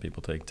 minutes. Some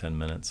people take 10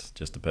 minutes,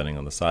 just depending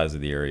on the size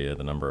of the area,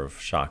 the number of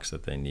shocks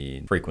that they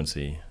need,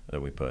 frequency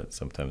that we put.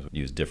 Sometimes we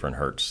use different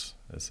hertz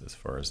as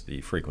far as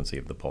the frequency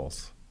of the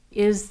pulse.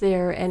 Is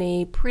there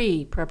any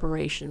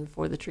pre-preparation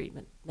for the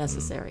treatment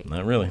necessary?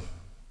 Not really.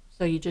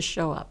 So you just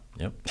show up.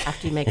 Yep.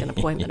 After you make an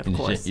appointment, of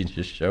course. You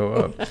just show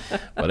up.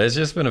 But it's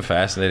just been a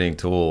fascinating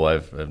tool.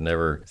 I've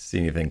never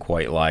seen anything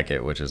quite like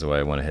it, which is why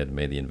I went ahead and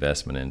made the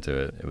investment into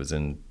it. It was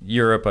in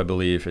Europe, I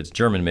believe. It's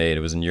German-made.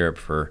 It was in Europe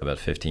for about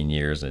 15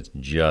 years, and it's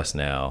just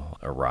now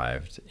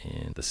arrived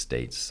in the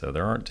States. So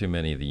there aren't too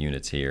many of the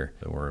units here.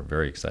 So we're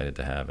very excited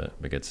to have it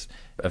because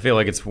I feel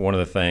like it's one of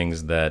the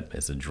things that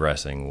is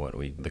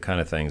addressing the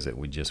kind of things that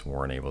we just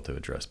weren't able to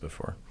address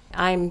before.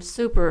 I'm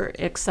super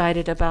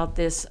excited about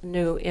this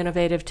new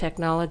innovative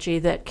technology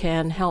that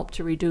can help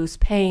to reduce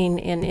pain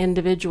in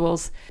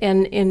individuals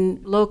and in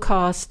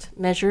low-cost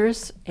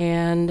measures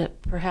and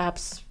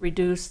perhaps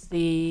reduce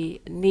the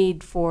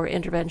need for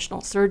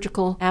interventional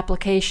surgical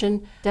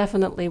application.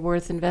 Definitely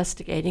worth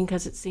investigating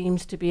because it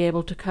seems to be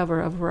able to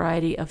cover a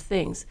variety of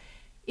things.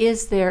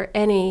 Is there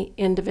any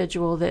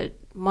individual that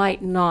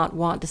might not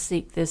want to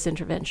seek this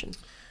intervention?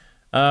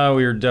 We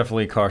are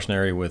definitely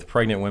cautionary with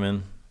pregnant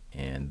women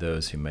and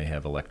those who may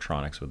have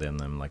electronics within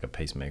them, like a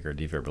pacemaker,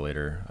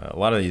 defibrillator. A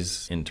lot of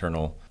these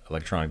internal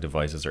electronic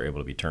devices are able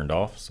to be turned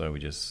off. So we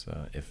just,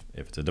 if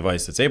it's a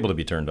device that's able to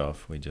be turned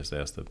off, we just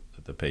ask that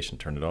the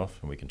patient turn it off,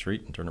 and we can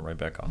treat and turn it right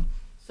back on.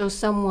 So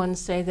someone,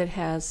 say, that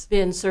has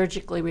been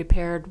surgically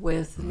repaired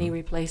with knee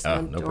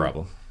replacement. No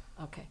problem.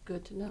 Okay,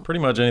 good to know. Pretty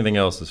much anything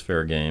else is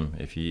fair game.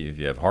 If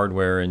you have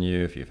hardware in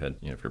you, if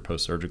you're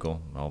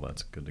post-surgical, all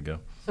that's good to go.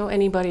 So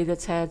anybody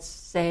that's had,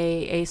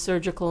 say, a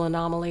surgical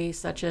anomaly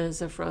such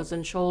as a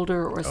frozen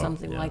shoulder or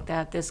something like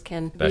that, this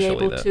can Especially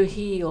be able to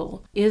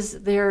heal.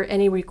 Is there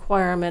any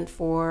requirement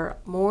for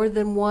more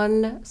than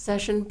one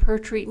session per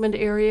treatment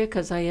area?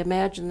 Because I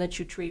imagine that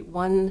you treat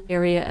one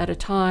area at a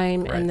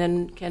time and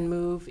then can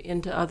move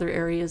into other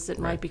areas that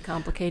might be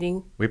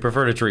complicating. We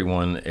prefer to treat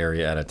one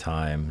area at a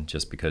time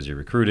just because you're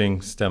recruiting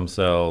stem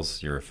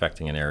cells, you're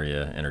affecting an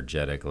area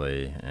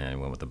energetically,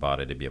 and we want the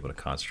body to be able to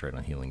concentrate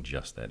on healing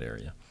just that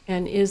area.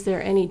 And is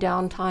there any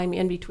downtime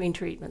in between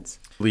treatments?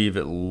 Leave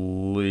at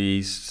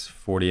least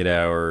 48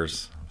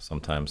 hours.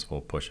 Sometimes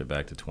we'll push it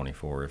back to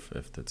 24 if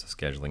it's a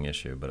scheduling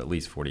issue, but at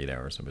least 48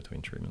 hours in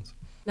between treatments.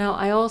 Now,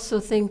 I also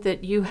think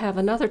that you have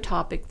another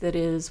topic that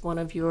is one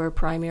of your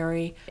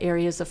primary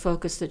areas of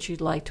focus that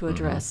you'd like to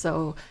address.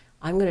 So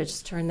I'm going to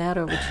just turn that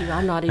over to you.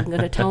 I'm not even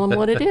going to tell them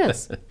what it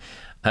is.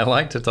 I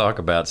like to talk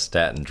about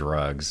statin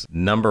drugs.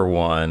 Number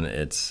one,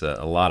 it's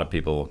a lot of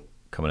people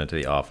coming into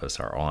the office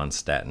are on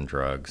statin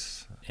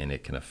drugs, and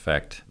it can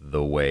affect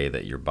the way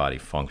that your body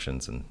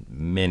functions in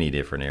many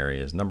different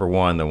areas. Number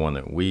one, the one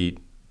that we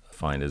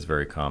find is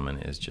very common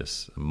is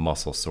just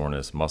muscle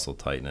soreness, muscle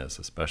tightness,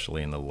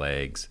 especially in the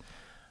legs.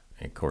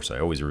 And of course, I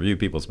always review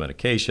people's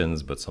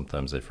medications, but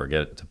sometimes they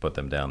forget to put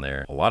them down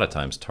there. A lot of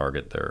times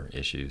target their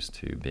issues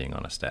to being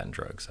on a statin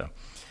drug. So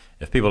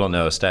if people don't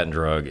know, a statin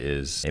drug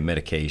is a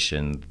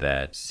medication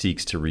that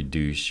seeks to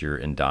reduce your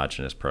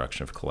endogenous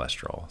production of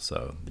cholesterol,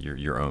 so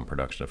your own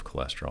production of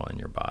cholesterol in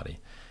your body.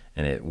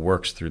 And it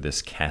works through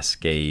this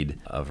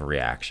cascade of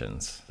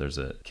reactions. There's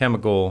a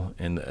chemical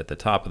at the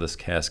top of this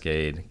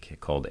cascade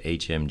called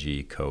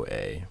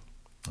HMG-CoA.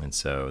 And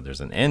so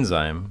there's an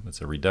enzyme,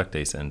 it's a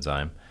reductase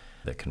enzyme,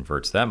 that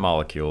converts that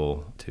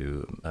molecule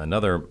to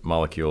another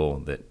molecule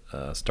that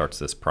starts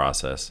this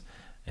process,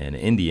 and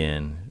in the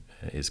end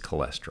is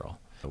cholesterol.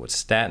 So what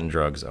statin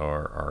drugs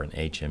are an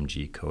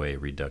HMG-CoA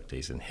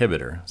reductase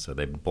inhibitor. So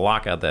they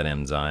block out that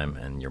enzyme,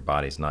 and your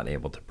body's not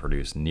able to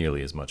produce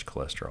nearly as much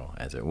cholesterol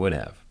as it would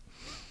have.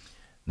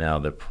 Now,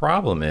 the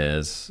problem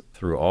is,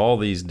 through all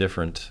these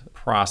different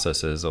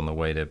processes on the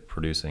way to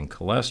producing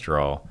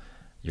cholesterol,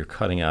 you're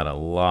cutting out a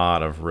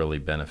lot of really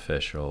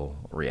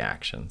beneficial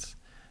reactions.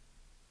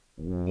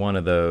 One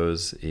of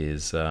those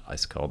is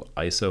it's called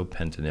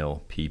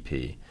isopentenyl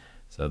PP.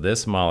 So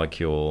this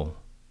molecule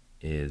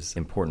is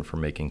important for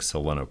making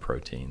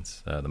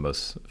selenoproteins. The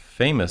most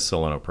famous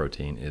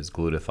selenoprotein is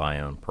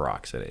glutathione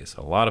peroxidase.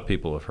 A lot of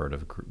people have heard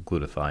of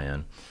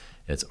glutathione.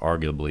 It's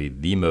arguably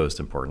the most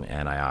important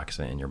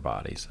antioxidant in your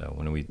body. So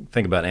when we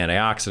think about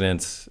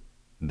antioxidants,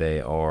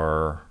 they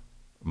are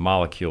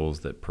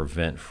molecules that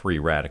prevent free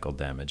radical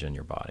damage in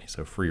your body.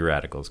 So free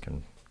radicals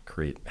can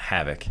create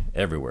havoc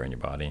everywhere in your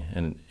body,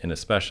 and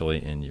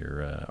especially in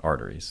your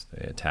arteries.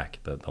 They attack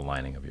the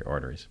lining of your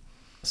arteries.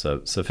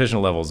 So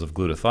sufficient levels of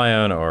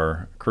glutathione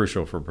are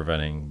crucial for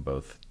preventing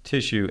both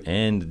tissue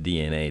and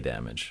DNA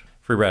damage.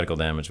 Free radical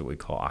damage, what we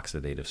call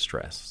oxidative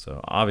stress.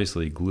 So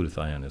obviously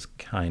glutathione is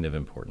kind of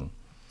important.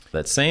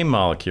 That same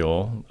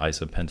molecule,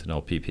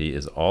 isopentenyl PP,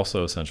 is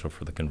also essential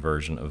for the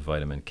conversion of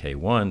vitamin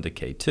K1 to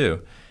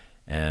K2.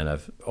 And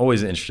I've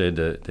always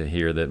interested to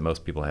hear that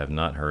most people have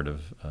not heard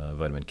of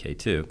vitamin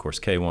K2. Of course,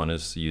 K1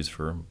 is used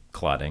for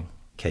clotting.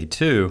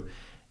 K2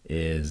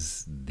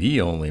 is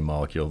the only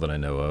molecule that I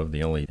know of,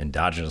 the only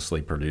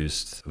endogenously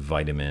produced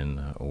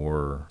vitamin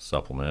or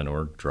supplement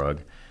or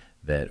drug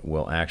that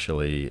will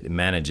actually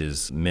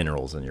manages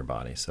minerals in your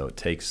body. So it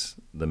takes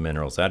the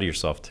minerals out of your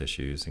soft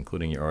tissues,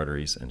 including your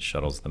arteries, and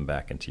shuttles them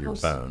back into your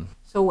bone.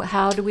 So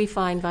how do we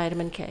find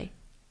vitamin K?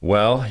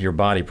 Well, your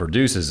body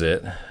produces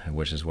it,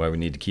 which is why we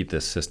need to keep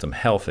this system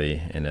healthy.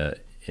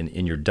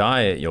 In your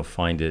diet, you'll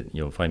find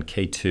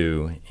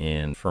K2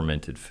 in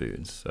fermented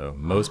foods. So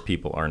most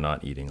people are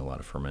not eating a lot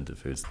of fermented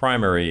foods,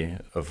 primary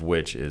of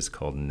which is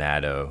called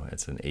natto.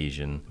 It's an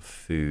Asian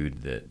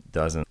food that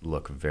doesn't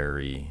look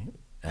very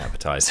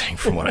appetizing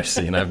from what I've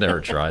seen. I've never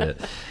tried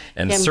it.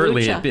 And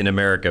certainly in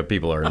America,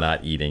 people are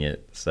not eating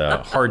it. So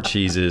hard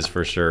cheeses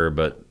for sure,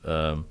 but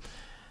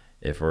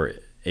if we're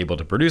able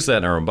to produce that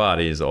in our own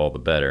bodies, all the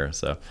better.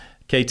 So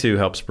K2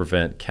 helps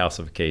prevent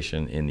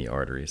calcification in the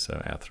arteries, so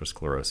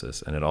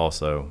atherosclerosis, and it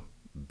also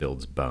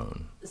builds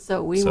bone.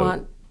 So we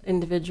want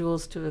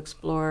individuals to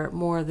explore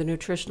more of the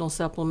nutritional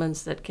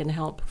supplements that can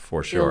help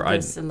for sure. build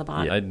this in the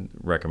body. I'd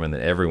recommend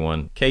that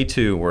everyone.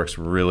 K2 works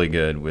really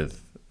good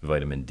with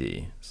vitamin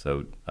D.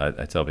 So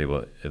I tell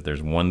people, if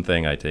there's one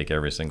thing I take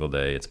every single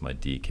day, it's my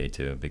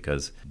DK2,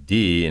 because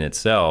D in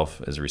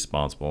itself is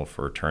responsible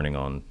for turning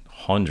on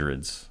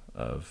hundreds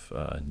of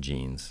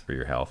genes for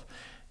your health.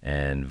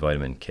 And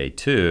vitamin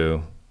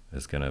K2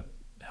 is going to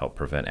help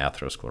prevent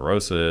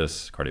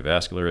atherosclerosis,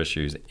 cardiovascular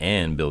issues,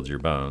 and build your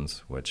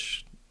bones,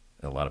 which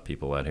a lot of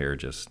people out here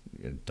just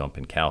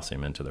dumping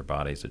calcium into their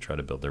bodies to try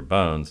to build their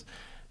bones.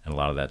 And a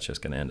lot of that's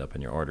just going to end up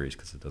in your arteries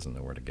because it doesn't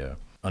know where to go.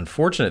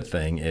 Unfortunate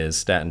thing is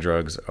statin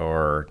drugs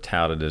are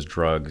touted as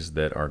drugs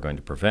that are going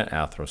to prevent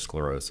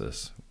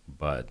atherosclerosis,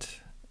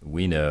 but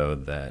we know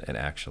that it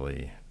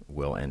actually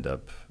will end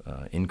up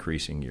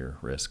increasing your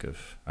risk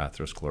of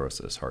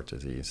atherosclerosis, heart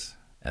disease,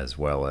 as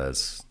well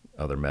as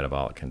other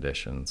metabolic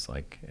conditions.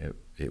 Like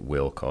it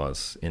will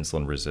cause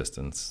insulin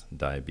resistance,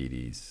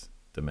 diabetes,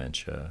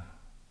 dementia,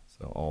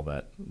 so all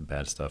that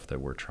bad stuff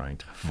that we're trying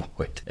to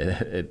avoid.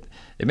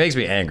 It makes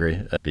me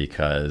angry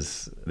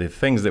because the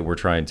things that we're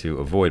trying to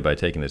avoid by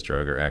taking this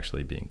drug are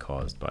actually being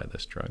caused by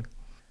this drug.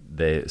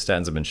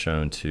 Statins have been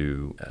shown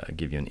to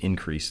give you a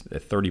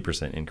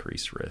 30%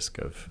 increased risk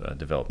of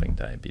developing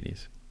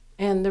diabetes.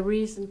 And the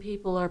reason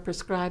people are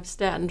prescribed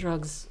statin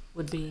drugs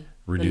would be?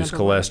 Reduce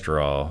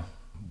cholesterol,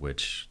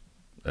 which,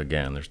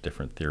 again, there's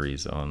different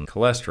theories on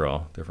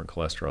cholesterol, different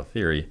cholesterol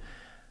theory,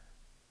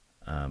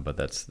 but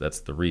that's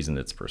the reason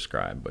it's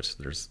prescribed. But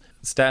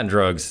statin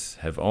drugs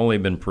have only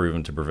been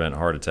proven to prevent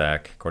heart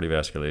attack,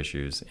 cardiovascular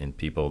issues in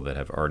people that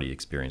have already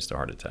experienced a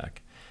heart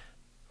attack.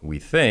 We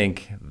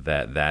think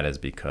that is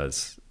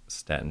because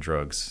statin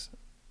drugs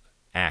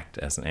act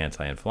as an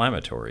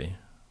anti-inflammatory,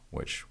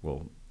 which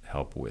will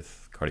help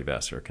with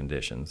cardiovascular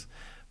conditions.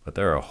 But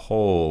there are a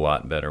whole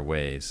lot better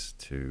ways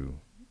to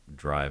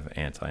drive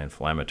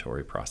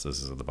anti-inflammatory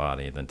processes of the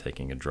body than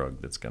taking a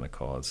drug that's going to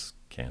cause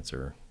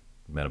cancer,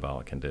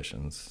 metabolic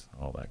conditions,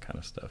 all that kind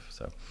of stuff.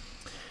 So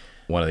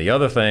one of the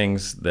other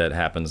things that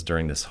happens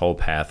during this whole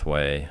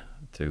pathway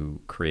to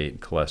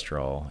create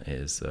cholesterol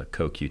is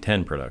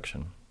CoQ10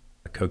 production.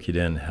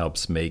 CoQ10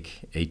 helps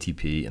make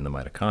ATP in the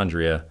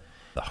mitochondria.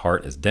 The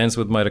heart is dense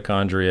with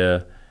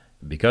mitochondria.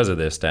 Because of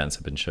this, statins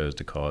have been shown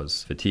to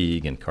cause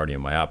fatigue and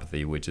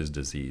cardiomyopathy, which is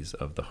disease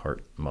of the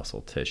heart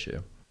muscle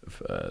tissue.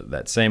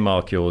 That same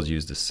molecule is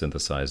used to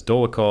synthesize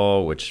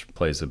dolicol, which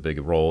plays a big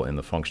role in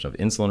the function of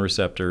insulin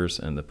receptors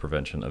and the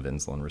prevention of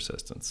insulin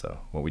resistance. So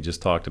what we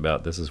just talked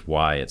about, this is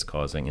why it's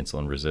causing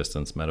insulin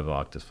resistance,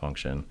 metabolic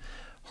dysfunction,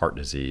 heart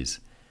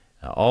disease,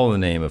 all in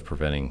the name of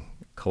preventing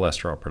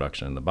cholesterol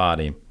production in the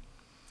body.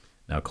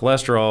 Now,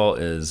 cholesterol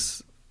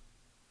is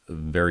a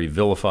very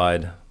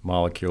vilified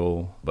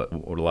molecule, but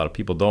what a lot of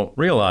people don't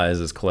realize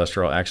is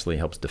cholesterol actually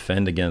helps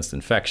defend against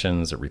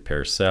infections, it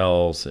repairs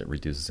cells, it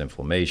reduces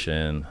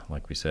inflammation.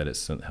 Like we said,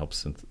 it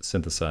helps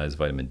synthesize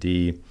vitamin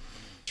D,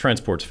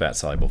 transports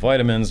fat-soluble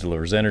vitamins,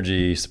 delivers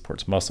energy,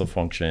 supports muscle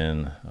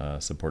function,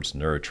 supports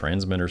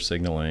neurotransmitter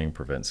signaling,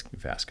 prevents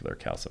vascular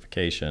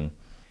calcification.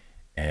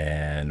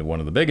 And one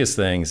of the biggest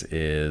things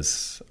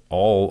is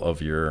all of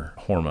your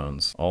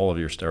hormones, all of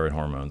your steroid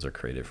hormones are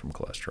created from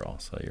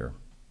cholesterol. So your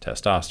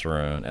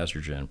testosterone,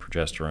 estrogen,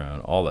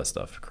 progesterone, all that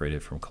stuff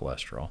created from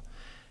cholesterol.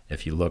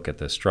 If you look at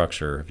the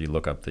structure, if you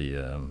look up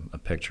a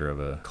picture of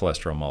a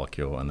cholesterol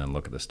molecule and then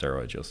look at the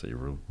steroids, you'll see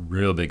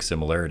real big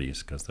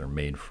similarities because they're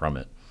made from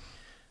it.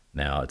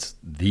 Now, it's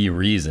the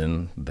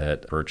reason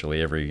that virtually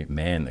every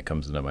man that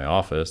comes into my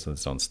office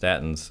that's on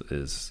statins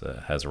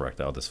has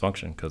erectile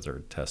dysfunction because their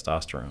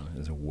testosterone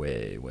is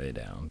way, way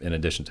down. In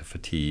addition to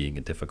fatigue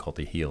and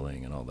difficulty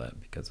healing and all that,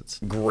 because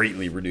it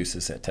greatly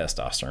reduces that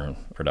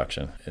testosterone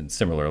production. And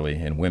similarly,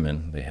 in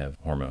women, they have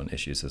hormone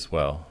issues as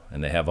well.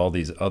 And they have all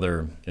these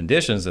other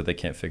conditions that they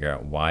can't figure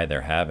out why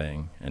they're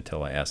having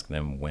until I ask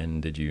them, when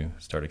did you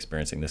start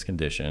experiencing this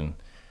condition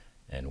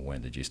and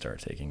when did you start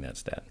taking that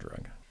statin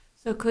drug?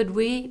 So could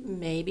we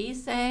maybe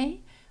say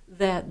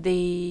that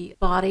the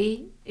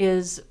body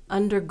is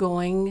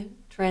undergoing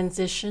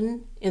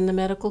transition in the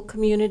medical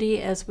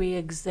community as we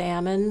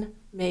examine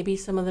maybe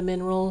some of the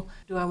mineral,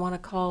 do I want to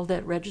call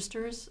that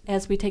registers,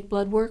 as we take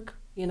blood work?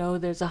 You know,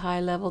 there's a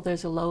high level,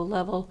 there's a low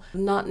level,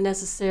 not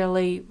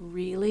necessarily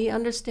really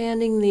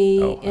understanding the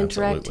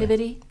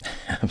interactivity?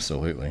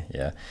 Absolutely,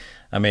 yeah.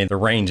 I mean, the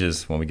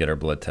ranges when we get our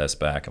blood tests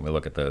back and we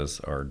look at those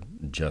are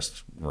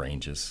just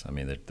ranges. I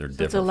mean, they're different.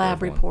 It's a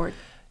lab report.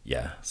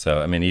 Yeah.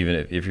 So, I mean,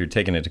 even if you're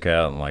taking into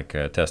account like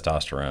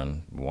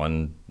testosterone,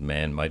 one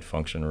man might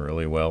function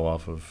really well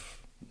off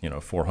of,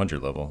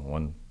 400 level.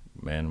 One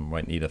man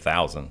might need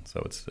 1,000.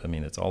 So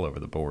it's all over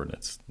the board.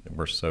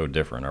 We're so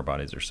different. Our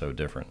bodies are so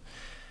different.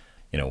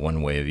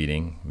 One way of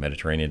eating,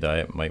 Mediterranean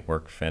diet, might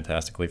work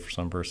fantastically for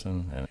some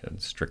person, and a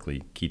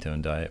strictly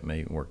ketone diet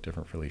may work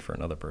differently for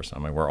another person.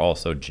 I mean, we're all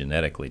so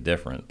genetically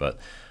different, but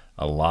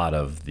a lot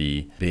of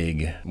the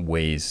big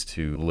ways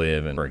to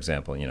live, and for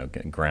example,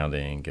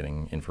 grounding,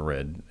 getting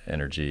infrared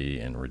energy,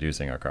 and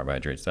reducing our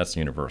carbohydrates, that's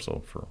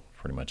universal for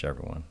pretty much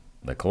everyone.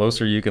 The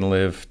closer you can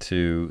live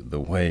to the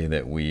way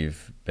that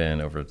we've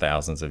been over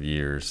thousands of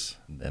years,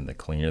 and the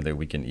cleaner that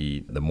we can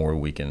eat, the more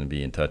we can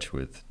be in touch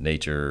with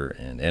nature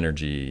and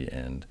energy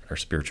and our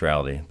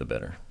spirituality, the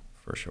better.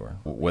 For sure,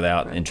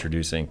 without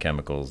introducing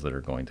chemicals that are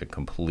going to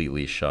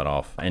completely shut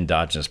off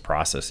endogenous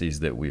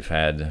processes that we've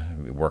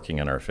had working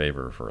in our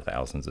favor for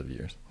thousands of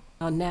years.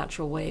 A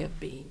natural way of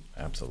being.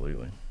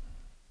 Absolutely.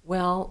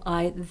 Well,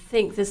 I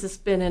think this has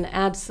been an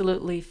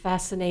absolutely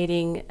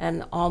fascinating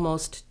and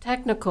almost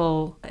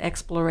technical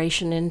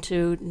exploration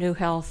into new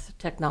health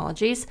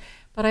technologies,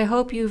 but I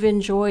hope you've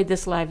enjoyed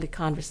this lively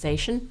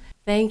conversation.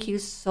 Thank you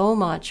so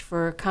much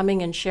for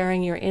coming and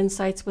sharing your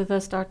insights with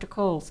us, Dr.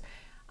 Coles.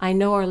 I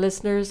know our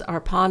listeners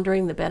are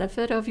pondering the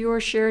benefit of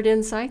your shared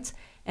insights,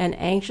 and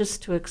anxious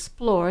to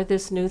explore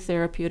this new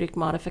therapeutic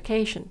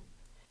modification.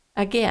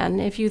 Again,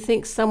 if you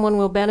think someone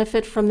will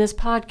benefit from this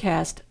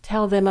podcast,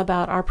 tell them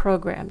about our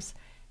programs.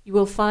 You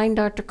will find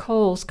Dr.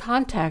 Cole's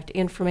contact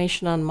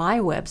information on my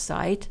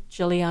website,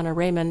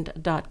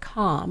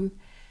 JulianaRaymond.com.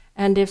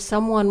 And if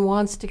someone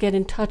wants to get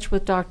in touch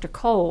with Dr.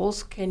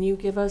 Cole's, can you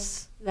give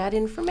us that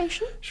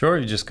information? Sure.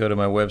 You just go to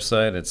my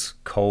website. It's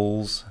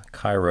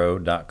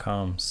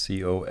coleschiro.com,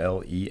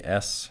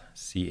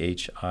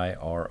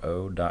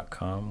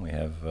 COLESCHIRO.com. We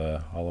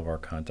have all of our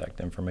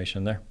contact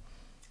information there.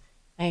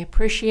 I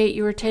appreciate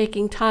you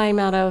taking time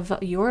out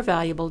of your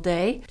valuable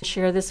day to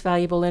share this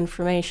valuable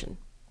information.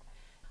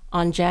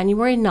 On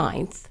January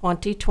 9th,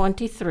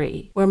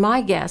 2023, where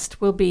my guest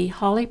will be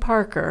Holly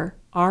Parker,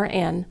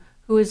 RN,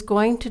 who is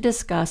going to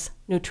discuss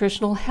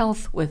nutritional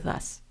health with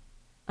us.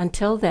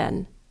 Until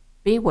then,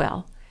 be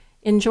well,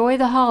 enjoy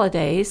the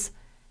holidays,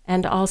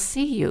 and I'll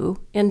see you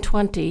in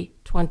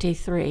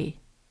 2023.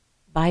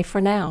 Bye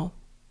for now.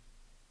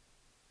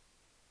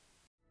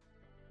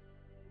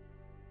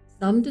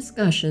 Some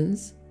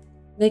discussions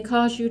may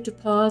cause you to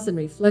pause and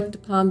reflect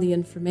upon the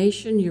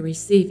information you're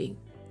receiving,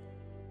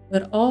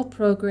 but all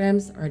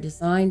programs are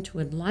designed to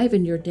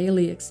enliven your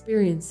daily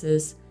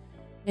experiences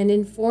and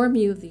inform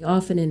you of the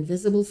often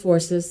invisible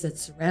forces that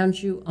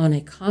surround you on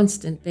a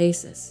constant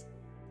basis.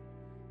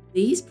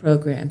 These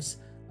programs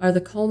are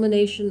the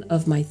culmination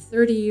of my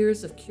 30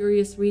 years of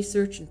curious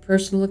research and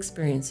personal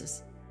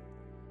experiences.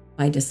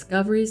 My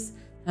discoveries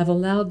have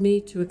allowed me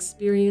to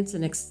experience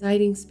an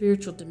exciting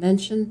spiritual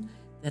dimension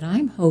that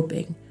I'm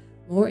hoping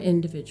more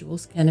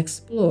individuals can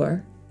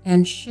explore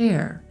and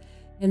share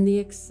in the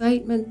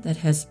excitement that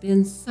has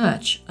been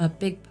such a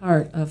big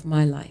part of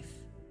my life.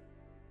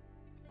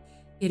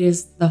 It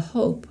is the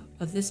hope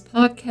of this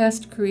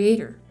podcast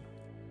creator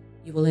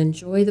you will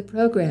enjoy the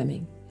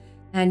programming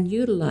and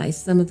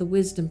utilize some of the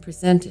wisdom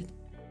presented.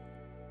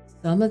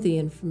 Some of the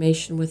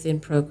information within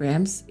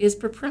programs is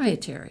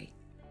proprietary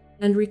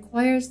and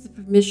requires the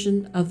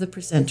permission of the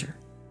presenter.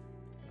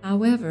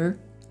 However,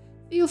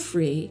 feel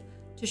free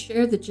to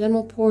share the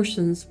general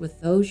portions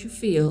with those you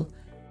feel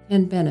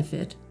can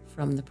benefit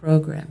from the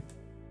program.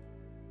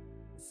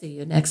 See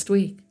you next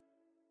week.